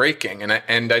bows are breaking.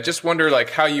 And I just wonder, like,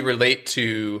 how you relate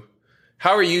to,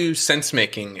 how are you sense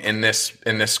making in this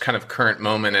kind of current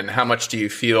moment, and how much do you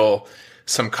feel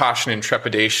some caution and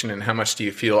trepidation, and how much do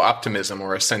you feel optimism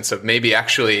or a sense of maybe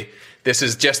actually this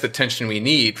is just the tension we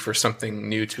need for something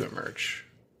new to emerge?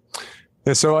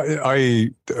 Yeah, so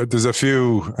I there's a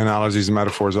few analogies and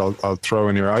metaphors I'll throw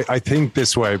in here. I think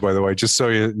this way, by the way, just so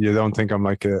you don't think I'm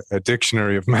like a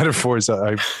dictionary of metaphors.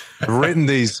 I've written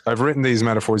these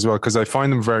metaphors as well because I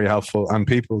find them very helpful and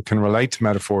people can relate to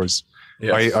metaphors.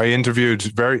 Yes. I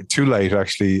interviewed too late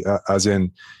actually, as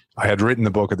in I had written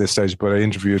the book at this stage, but I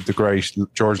interviewed the great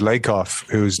George Lakoff,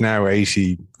 who's now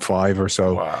 85 or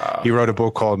so. Wow. He wrote a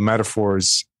book called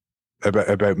Metaphors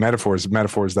about metaphors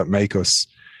that make us.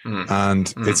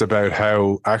 And it's about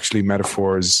how actually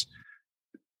metaphors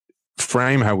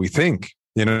frame how we think,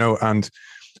 you know, and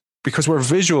because we're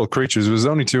visual creatures, it was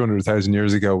only 200,000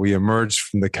 years ago we emerged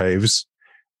from the caves.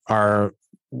 Our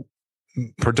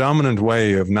predominant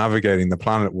way of navigating the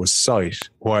planet was sight,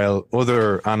 while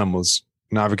other animals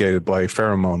navigated by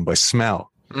pheromone, by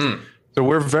smell. So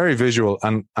we're very visual,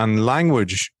 and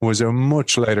language was a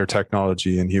much later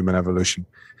technology in human evolution.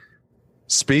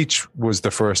 Speech was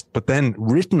the first, but then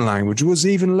written language was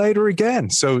even later again.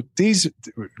 So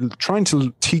trying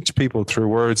to teach people through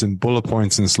words and bullet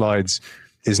points and slides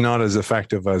is not as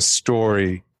effective as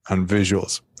story and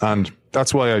visuals. And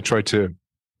that's why I try to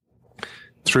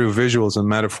through visuals and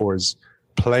metaphors,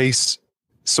 place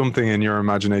something in your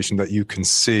imagination that you can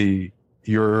see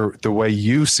the way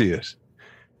you see it.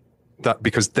 That,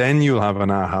 because then you'll have an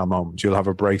aha moment, you'll have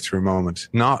a breakthrough moment,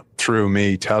 not through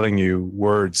me telling you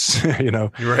words,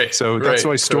 Right. So that's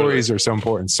why stories are so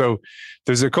important. So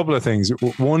there's a couple of things.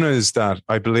 One is that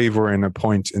I believe we're in a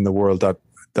point in the world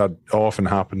that often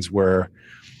happens where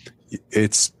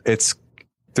if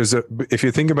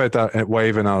you think about that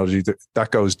wave analogy,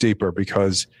 that goes deeper,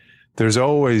 because there's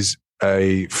always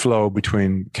a flow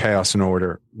between chaos and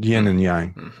order, yin and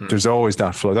yang. Mm-hmm. There's always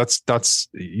that flow. That's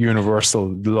universal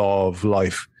law of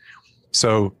life.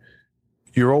 So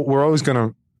we're always going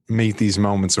to meet these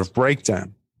moments of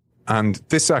breakdown. And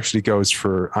this actually goes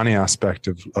for any aspect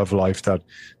of life, that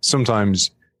sometimes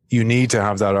you need to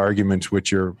have that argument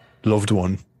with your loved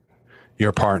one,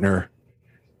 your partner,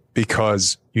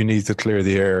 because you need to clear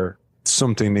the air.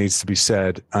 Something needs to be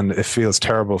said, and it feels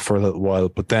terrible for a little while,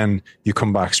 but then you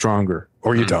come back stronger,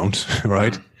 or you don't,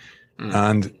 right?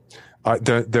 And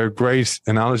the great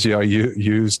analogy I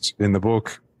used in the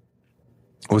book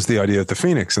was the idea of the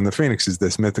phoenix. And the phoenix is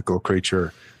this mythical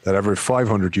creature that every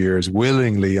 500 years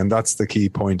willingly, and that's the key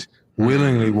point,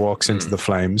 willingly walks into the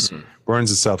flames,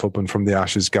 burns itself up, and from the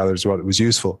ashes gathers what was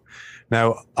useful.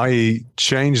 Now, I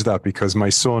changed that because my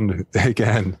son,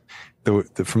 again,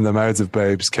 from the mouths of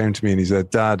babes, came to me and he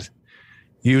said, "Dad,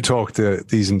 you talk to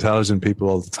these intelligent people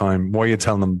all the time. Why are you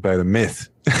telling them about a myth?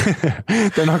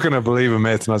 They're not going to believe a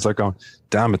myth." And I was like, "Oh,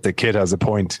 damn it, the kid has a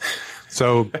point."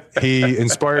 So he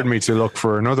inspired me to look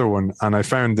for another one. And I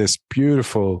found this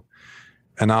beautiful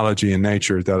analogy in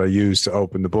nature that I used to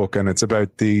open the book. And it's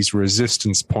about these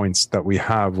resistance points that we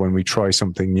have when we try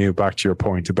something new. Back to your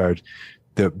point about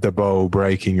the bow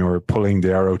breaking or pulling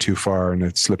the arrow too far and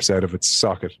it slips out of its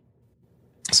socket.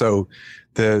 So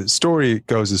the story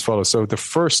goes as follows. So the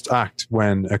first act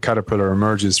when a caterpillar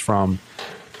emerges from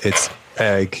its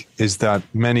egg is that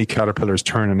many caterpillars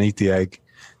turn and eat the egg.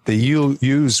 They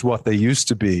use what they used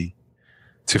to be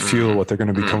to fuel what they're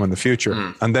going to become in the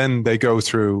future. And then they go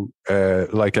through,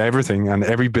 like everything and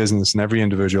every business and every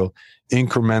individual,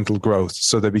 incremental growth.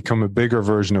 So they become a bigger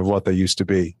version of what they used to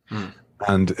be.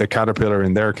 And a caterpillar,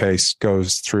 in their case,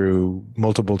 goes through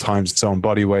multiple times its own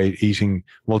body weight, eating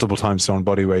multiple times its own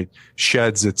body weight,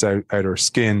 sheds its outer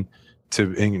skin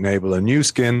to enable a new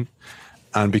skin,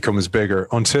 and becomes bigger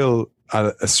until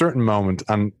at a certain moment.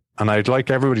 And I'd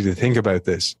like everybody to think about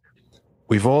this.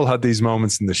 We've all had these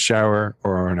moments in the shower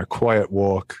or on a quiet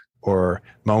walk or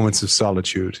moments of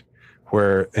solitude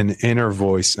where an inner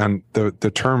voice, and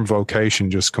the term vocation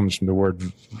just comes from the word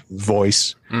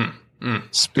voice,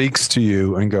 speaks to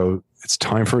you and go, "It's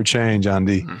time for a change,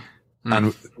 Andy."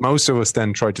 And most of us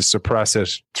then try to suppress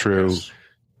it through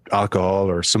alcohol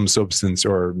or some substance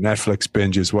or Netflix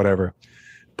binges, whatever.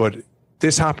 But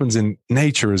this happens in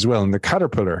nature as well. In the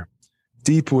caterpillar,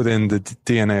 deep within the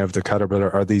DNA of the caterpillar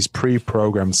are these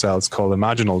pre-programmed cells called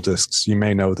imaginal discs. You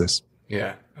may know this.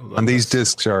 Yeah. And these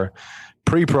discs are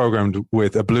pre-programmed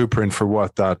with a blueprint for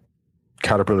what that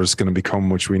caterpillar is going to become,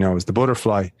 which we know is the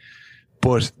butterfly.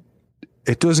 But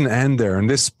it doesn't end there. And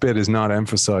this bit is not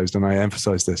emphasized, and I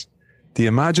emphasize this. The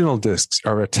imaginal discs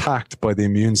are attacked by the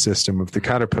immune system of the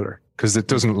caterpillar because it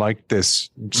doesn't like this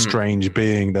strange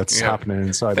being that's happening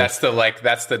inside. That's the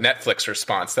Netflix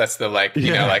response. That's the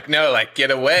no,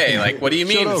 get away. Like, what do you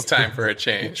mean it's time for a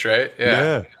change, right?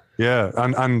 Yeah.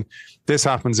 And this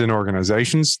happens in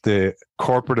organizations. The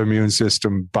corporate immune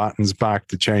system battens back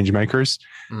the change makers.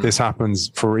 This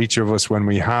happens for each of us when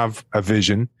we have a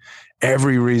vision.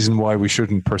 Every reason why we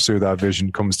shouldn't pursue that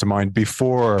vision comes to mind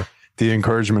before the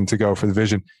encouragement to go for the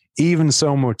vision, even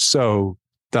so much so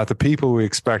that the people we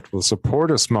expect will support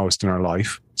us most in our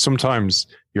life, sometimes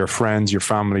your friends, your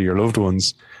family, your loved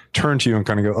ones, turn to you and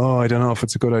kind of go, "Oh, I don't know if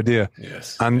it's a good idea."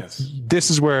 This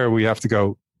is where we have to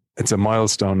go, it's a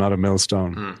milestone, not a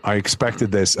millstone. I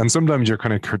expected this. And sometimes you're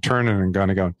kind of turning and kind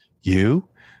of going,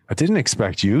 I didn't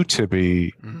expect you to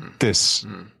be this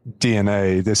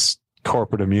DNA, this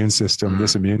corporate immune system,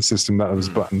 this immune system that was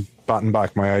batting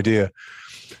back my idea.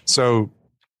 So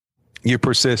you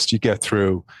persist, you get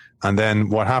through. And then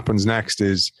what happens next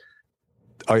is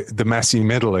the messy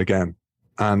middle again.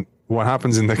 And what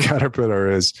happens in the caterpillar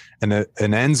is an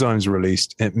enzyme's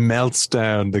released. It melts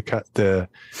down the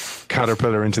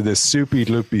caterpillar into this soupy,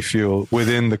 loopy fuel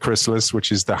within the chrysalis,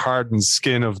 which is the hardened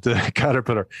skin of the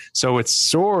caterpillar. So it's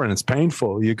sore and it's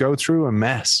painful. You go through a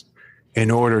mess in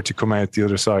order to come out the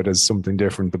other side as something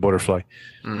different, the butterfly.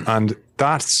 And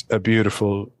that's a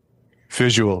beautiful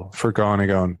visual for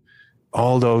going,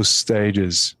 all those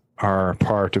stages are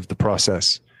part of the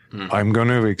process. I'm going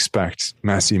to expect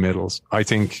messy middles. I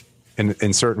think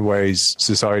in certain ways,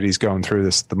 society's going through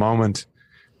this at the moment.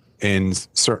 In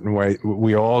certain way,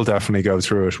 we all definitely go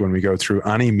through it when we go through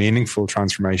any meaningful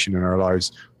transformation in our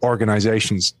lives.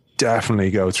 Organizations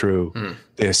definitely go through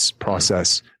this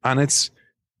process, and it's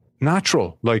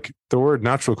natural. Like the word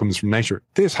natural comes from nature.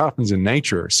 This happens in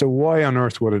nature. So why on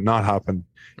earth would it not happen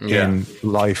in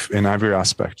life in every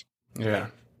aspect? Yeah.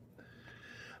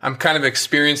 I'm kind of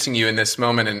experiencing you in this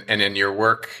moment and in your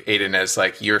work, Aidan, as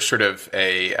like you're sort of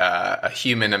a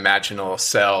human imaginal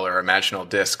cell or imaginal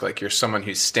disc. Like you're someone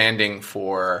who's standing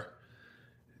for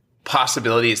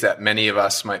possibilities that many of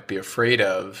us might be afraid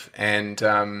of. And,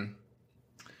 I'm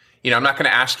not going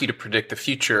to ask you to predict the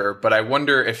future, but I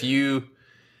wonder if you,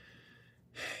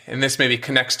 and this maybe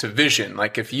connects to vision,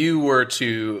 like if you were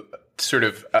to sort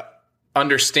of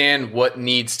understand what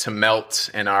needs to melt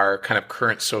in our kind of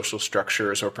current social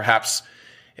structures, or perhaps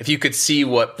if you could see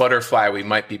what butterfly we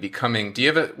might be becoming,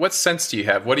 what sense do you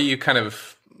have?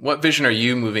 What vision are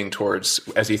you moving towards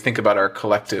as you think about our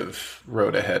collective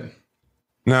road ahead?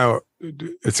 Now,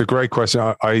 it's a great question.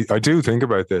 I do think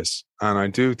about this, and I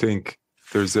do think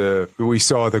we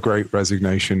saw the Great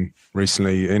Resignation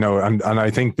recently, and I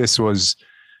think this was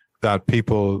that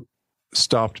people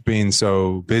stopped being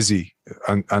so busy.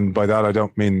 And by that, I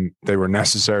don't mean they were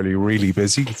necessarily really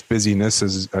busy. It's busyness,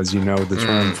 as you know, the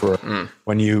term for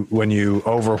when you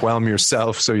overwhelm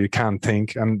yourself so you can't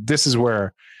think. And this is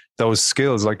where those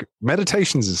skills, like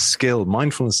meditation is a skill,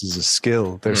 mindfulness is a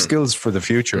skill. They're skills for the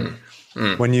future.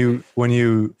 When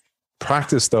you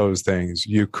practice those things,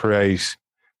 you create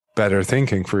better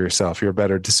thinking for yourself. You're a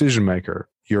better decision maker.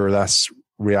 You're less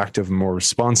reactive and more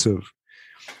responsive.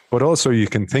 But also you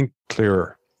can think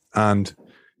clearer, and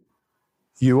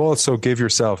you also give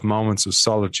yourself moments of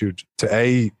solitude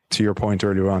to your point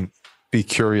earlier on, be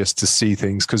curious to see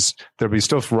things, because there'll be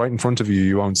stuff right in front of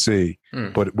you won't see.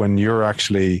 But when you're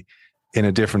actually in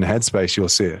a different headspace, you'll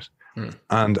see it.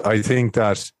 And I think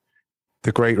that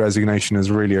the Great Resignation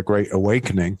is really a great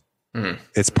awakening.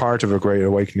 It's part of a great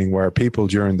awakening where people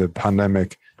during the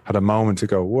pandemic had a moment to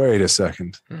go, wait a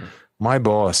second, my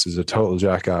boss is a total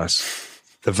jackass.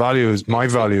 My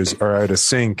values are out of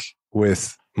sync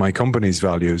with my company's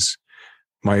values.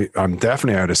 I'm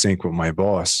definitely out of sync with my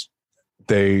boss.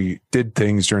 They did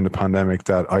things during the pandemic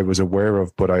that I was aware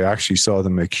of, but I actually saw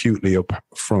them acutely up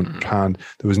front hand.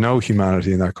 There was no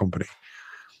humanity in that company.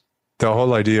 The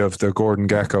whole idea of the Gordon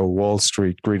Gekko Wall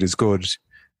Street greed is good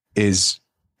is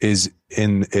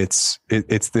in it's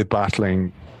the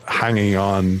battling, hanging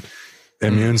on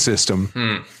immune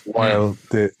system while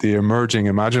the emerging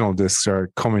imaginal discs are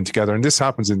coming together. And this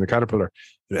happens in the caterpillar.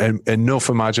 Enough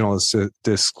imaginal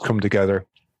discs come together.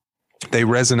 They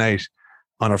resonate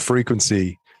on a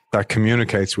frequency that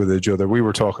communicates with each other. We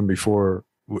were talking before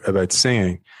about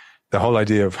singing, the whole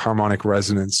idea of harmonic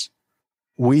resonance.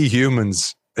 We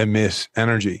humans emit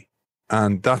energy,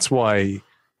 and that's why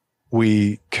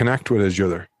we connect with each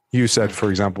other. You said, for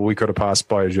example, we could have passed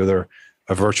by each other,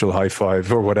 a virtual high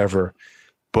five or whatever.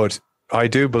 But I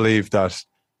do believe that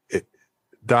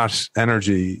that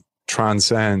energy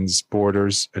transcends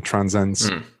borders. It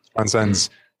transcends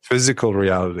physical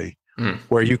reality,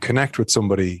 where you connect with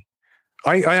somebody.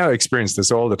 I experience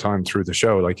this all the time through the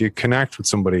show. Like you connect with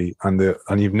somebody and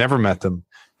you've never met them,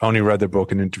 only read their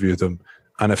book and interviewed them,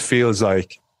 and it feels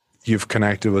like you've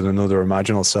connected with another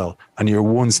imaginal cell, and you're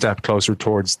one step closer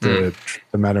towards the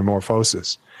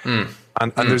metamorphosis. And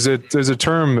there's a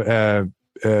term,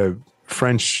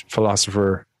 French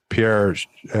philosopher Pierre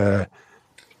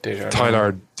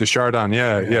Teilhard de Chardin.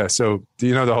 Yeah. So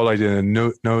do the whole idea of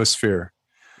noosphere,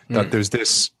 that there's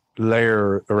this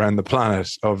layer around the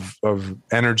planet of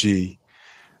energy,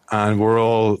 and we're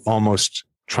all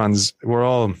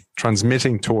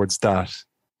transmitting towards that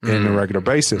in a regular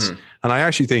basis. And I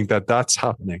actually think that that's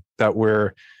happening, that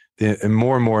more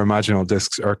and more imaginal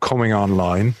discs are coming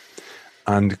online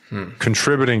and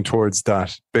contributing towards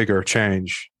that bigger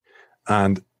change.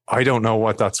 And I don't know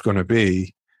what that's going to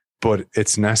be, but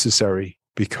it's necessary,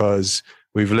 because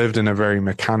we've lived in a very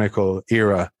mechanical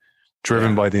era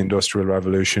driven by the Industrial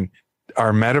Revolution.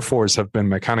 Our metaphors have been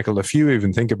mechanical. If you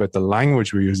even think about the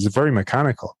language we use, it's very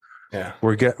mechanical. Yeah,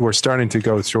 we're starting to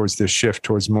go towards this shift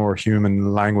towards more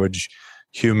human language,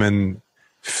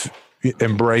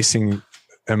 embracing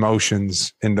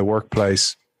emotions in the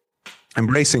workplace,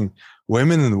 embracing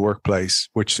women in the workplace,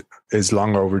 which is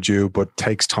long overdue, but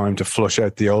takes time to flush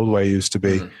out the old way it used to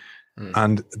be.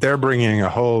 And they're bringing a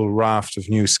whole raft of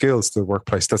new skills to the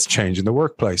workplace that's changing the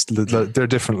workplace. They're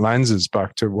different lenses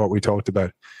back to what we talked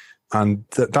about. And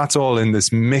that's all in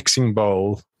this mixing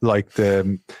bowl, like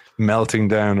the melting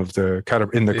down of the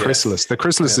chrysalis. The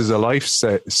chrysalis is a life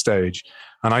stage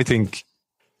And I think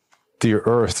the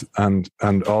earth and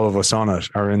all of us on it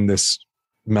are in this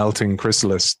melting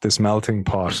chrysalis, this melting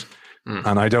pot.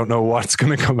 And I don't know what's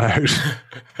going to come out.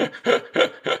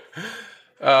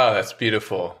 Oh, that's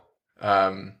beautiful.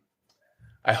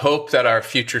 I hope that our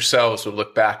future selves will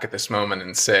look back at this moment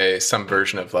and say some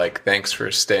version of like, thanks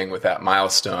for staying with that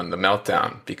milestone, the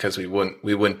meltdown, because we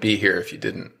wouldn't be here if you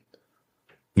didn't.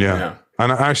 Yeah.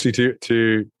 And actually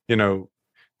to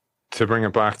bring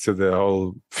it back to the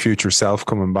whole future self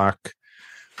coming back,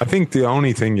 I think the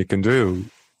only thing you can do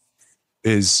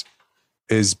is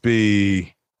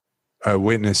be a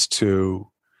witness to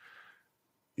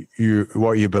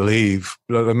what you believe.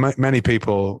 Many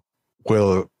people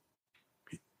will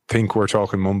think we're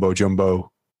talking mumbo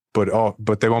jumbo,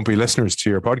 but they won't be listeners to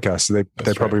your podcast. So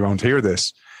they probably won't hear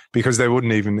this because they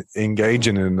wouldn't even engage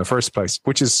in it in the first place,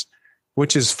 which is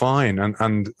fine.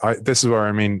 And this is where,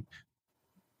 I mean,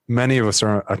 many of us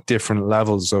are at different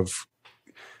levels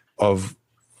of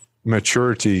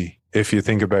maturity. If you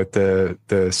think about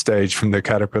the stage from the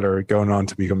caterpillar going on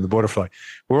to become the butterfly,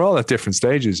 we're all at different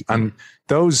stages. And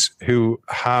those who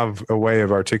have a way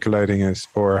of articulating it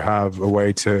or have a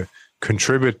way to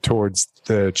contribute towards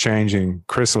the changing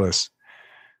chrysalis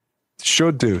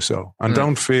should do so. And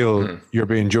don't feel you're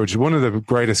being judged. One of the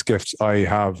greatest gifts I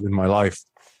have in my life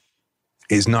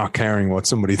is not caring what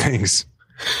somebody thinks.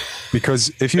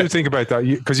 Because if you think about that,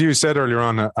 because you said earlier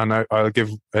on, and I'll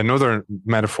give another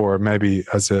metaphor, maybe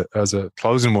as a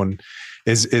closing one,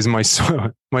 is my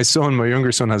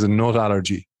younger son has a nut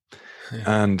allergy,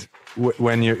 and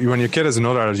when your kid has a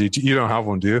nut allergy, you don't have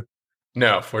one, do you?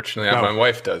 No, fortunately, my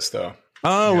wife does though.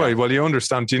 Oh, yeah. Right. Well, you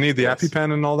understand. Do you need the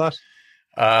EpiPen and all that?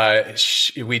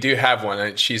 We do have one,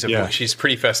 and she's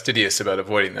pretty fastidious about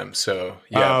avoiding them. So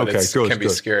but it can be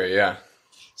scary. Yeah.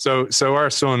 So our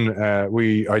son,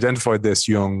 we identified this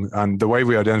young, and the way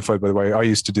we identified, by the way, I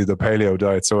used to do the paleo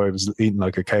diet, so I was eating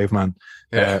like a caveman.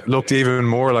 Looked even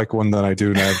more like one than I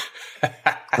do now.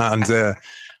 And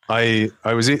I ate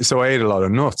a lot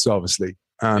of nuts, obviously.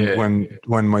 And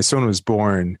when my son was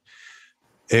born,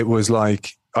 it was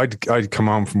like I'd come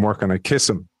home from work and I'd kiss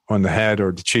him on the head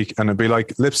or the cheek, and it'd be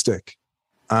like lipstick.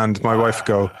 And my wife would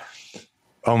go,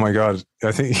 "Oh my God,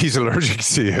 I think he's allergic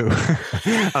to you."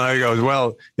 And I go,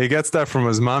 "Well, he gets that from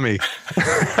his mommy."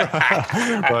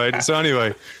 Right. So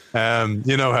anyway,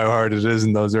 you know how hard it is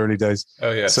in those early days.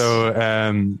 Oh yes.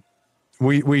 So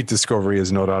we discover he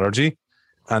has nut allergy.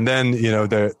 And then,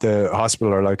 the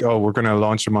hospital are like, "Oh, we're going to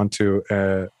launch him onto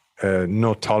a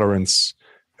nut tolerance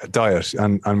diet."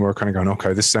 And we're kind of going,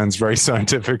 "Okay, this sounds very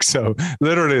scientific." So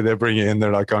literally they bring you in,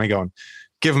 they're like kind of going,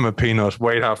 "Give him a peanut,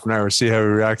 wait half an hour, see how he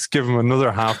reacts. Give him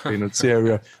another half peanut, see how he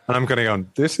reacts." And I'm kind of going,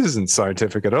 this isn't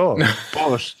scientific at all.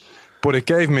 But it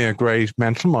gave me a great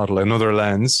mental model, another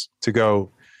lens to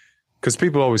go, because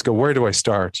people always go, "Where do I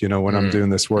start?" When I'm doing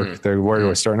this work, where do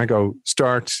I start? And I go,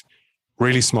 start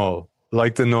really small,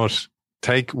 like the nut.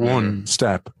 Take one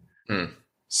step,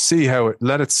 see how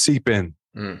let it seep in.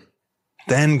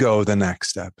 Then go the next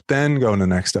step, then go the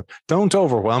next step. Don't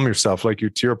overwhelm yourself. Like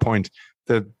to your point,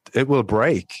 that it will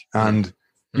break. And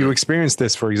you experience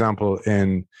this, for example,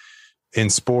 in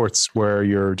sports where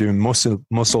you're doing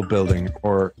muscle building,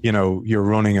 or, you're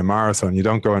running a marathon. You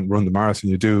don't go and run the marathon.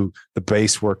 You do the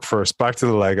base work first, back to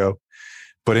the Lego.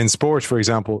 But in sports, for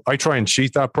example, I try and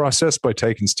cheat that process by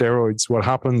taking steroids. What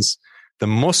happens? The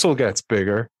muscle gets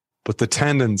bigger, but the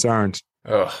tendons aren't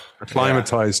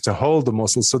acclimatized to hold the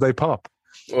muscles, so they pop.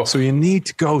 So you need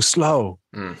to go slow.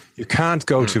 You can't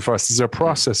go too fast. There's a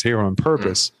process here on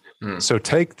purpose. So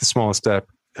take the small step,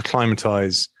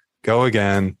 acclimatize, go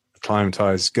again,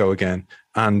 acclimatize, go again.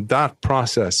 And that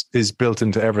process is built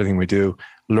into everything we do.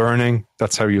 Learning,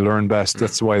 that's how you learn best.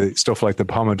 That's why stuff like the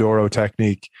Pomodoro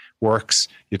technique works.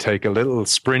 You take a little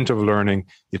sprint of learning,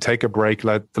 you take a break,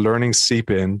 let the learning seep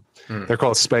in. They're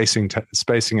called spacing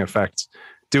effects.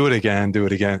 Do it again, do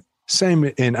it again. Same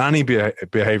in any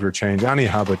behavior change, any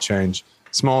habit change.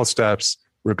 Small steps,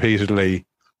 repeatedly,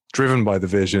 driven by the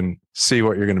vision. See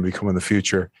what you're going to become in the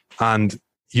future, and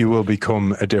you will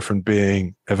become a different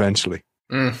being eventually.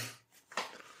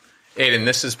 Aidan,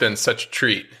 this has been such a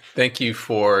treat. Thank you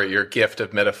for your gift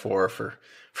of metaphor,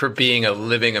 for being a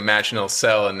living imaginal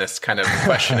cell in this kind of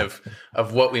question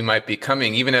of what we might be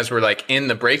becoming, even as we're like in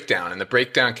the breakdown, and the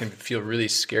breakdown can feel really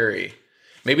scary.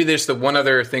 Maybe there's the one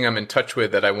other thing I'm in touch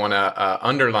with that I want to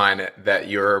underline that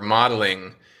you're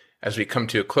modeling as we come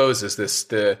to a close is this,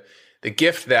 the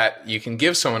gift that you can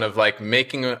give someone of like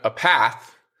making a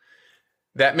path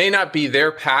that may not be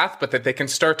their path, but that they can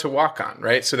start to walk on,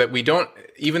 right? So that we don't,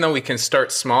 even though we can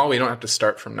start small, we don't have to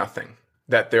start from nothing.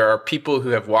 that there are people who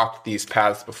have walked these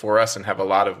paths before us and have a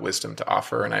lot of wisdom to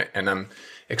offer. And I'm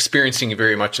experiencing you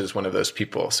very much as one of those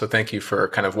people. So thank you for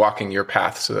kind of walking your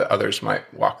path so that others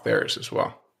might walk theirs as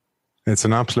well. It's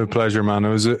an absolute pleasure, man. It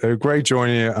was a great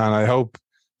joining you. And I hope,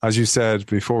 as you said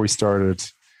before we started,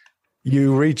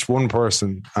 you reach one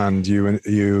person and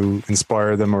you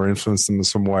inspire them or influence them in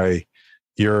some way.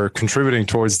 You're contributing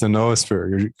towards the noosphere.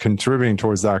 You're contributing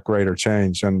towards that greater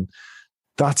change. And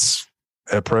that's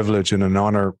a privilege and an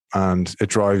honor. And it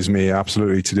drives me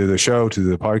absolutely to do the show, to do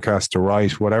the podcast, to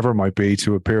write, whatever it might be,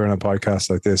 to appear in a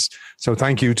podcast like this. So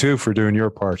thank you too for doing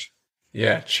your part.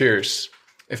 Yeah. Cheers.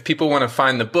 If people want to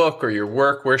find the book or your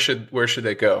work, where should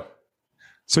they go?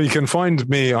 So you can find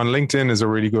me on LinkedIn is a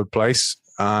really good place.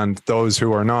 And those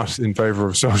who are not in favor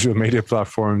of social media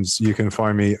platforms, you can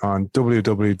find me on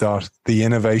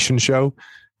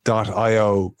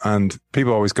www.theinnovationshow.io. And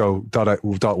people always go,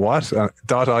 what?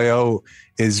 .io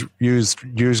is used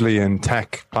usually in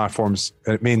tech platforms.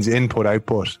 It means input,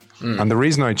 output. And the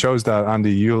reason I chose that,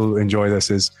 Andy, you'll enjoy this,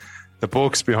 is the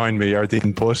books behind me are the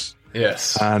input.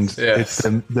 Yes. And it's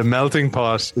the melting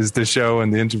pot is the show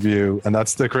and the interview, and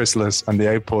that's the chrysalis, and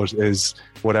the output is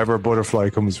whatever butterfly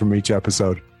comes from each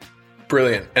episode.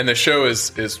 Brilliant. And the show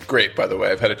is great, by the way.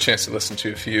 I've had a chance to listen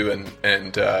to a few, and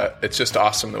it's just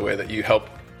awesome the way that you help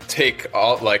take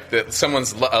all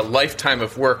someone's a lifetime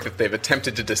of work that they've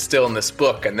attempted to distill in this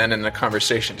book, and then in a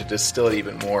conversation to distill it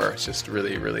even more. It's just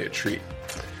really, really a treat.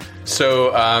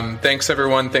 So thanks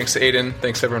everyone. Thanks Aidan.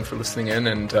 Thanks everyone for listening in,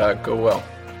 and go well.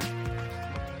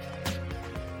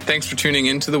 Thanks for tuning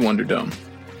in to the Wonder Dome.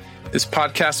 This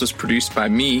podcast was produced by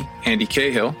me, Andy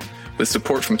Cahill, with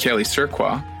support from Kaylee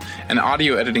Surqua, and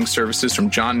audio editing services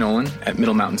from John Nolan at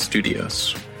Middle Mountain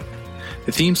Studios.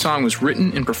 The theme song was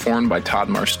written and performed by Todd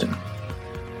Marston.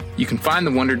 You can find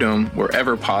the Wonder Dome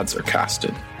wherever pods are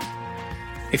casted.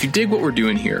 If you dig what we're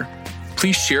doing here,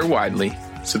 please share widely,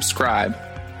 subscribe,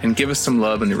 and give us some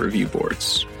love in the review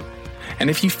boards. And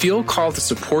if you feel called to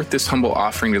support this humble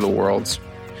offering to the world,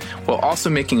 while also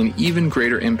making an even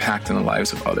greater impact in the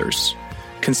lives of others,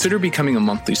 consider becoming a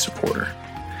monthly supporter.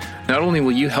 Not only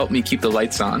will you help me keep the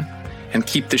lights on and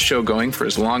keep this show going for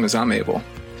as long as I'm able,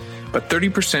 but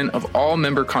 30% of all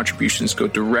member contributions go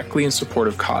directly in support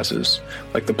of causes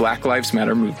like the Black Lives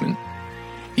Matter movement,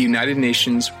 the United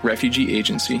Nations Refugee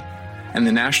Agency, and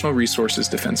the National Resources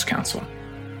Defense Council.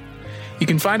 You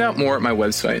can find out more at my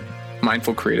website,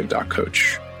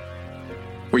 mindfulcreative.coach,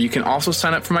 where you can also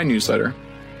sign up for my newsletter,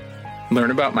 learn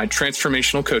about my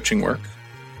transformational coaching work,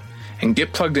 and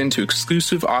get plugged into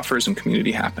exclusive offers and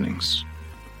community happenings.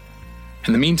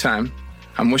 In the meantime,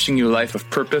 I'm wishing you a life of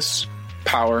purpose,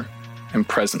 power, and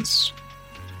presence.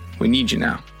 We need you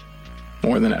now,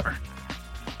 more than ever.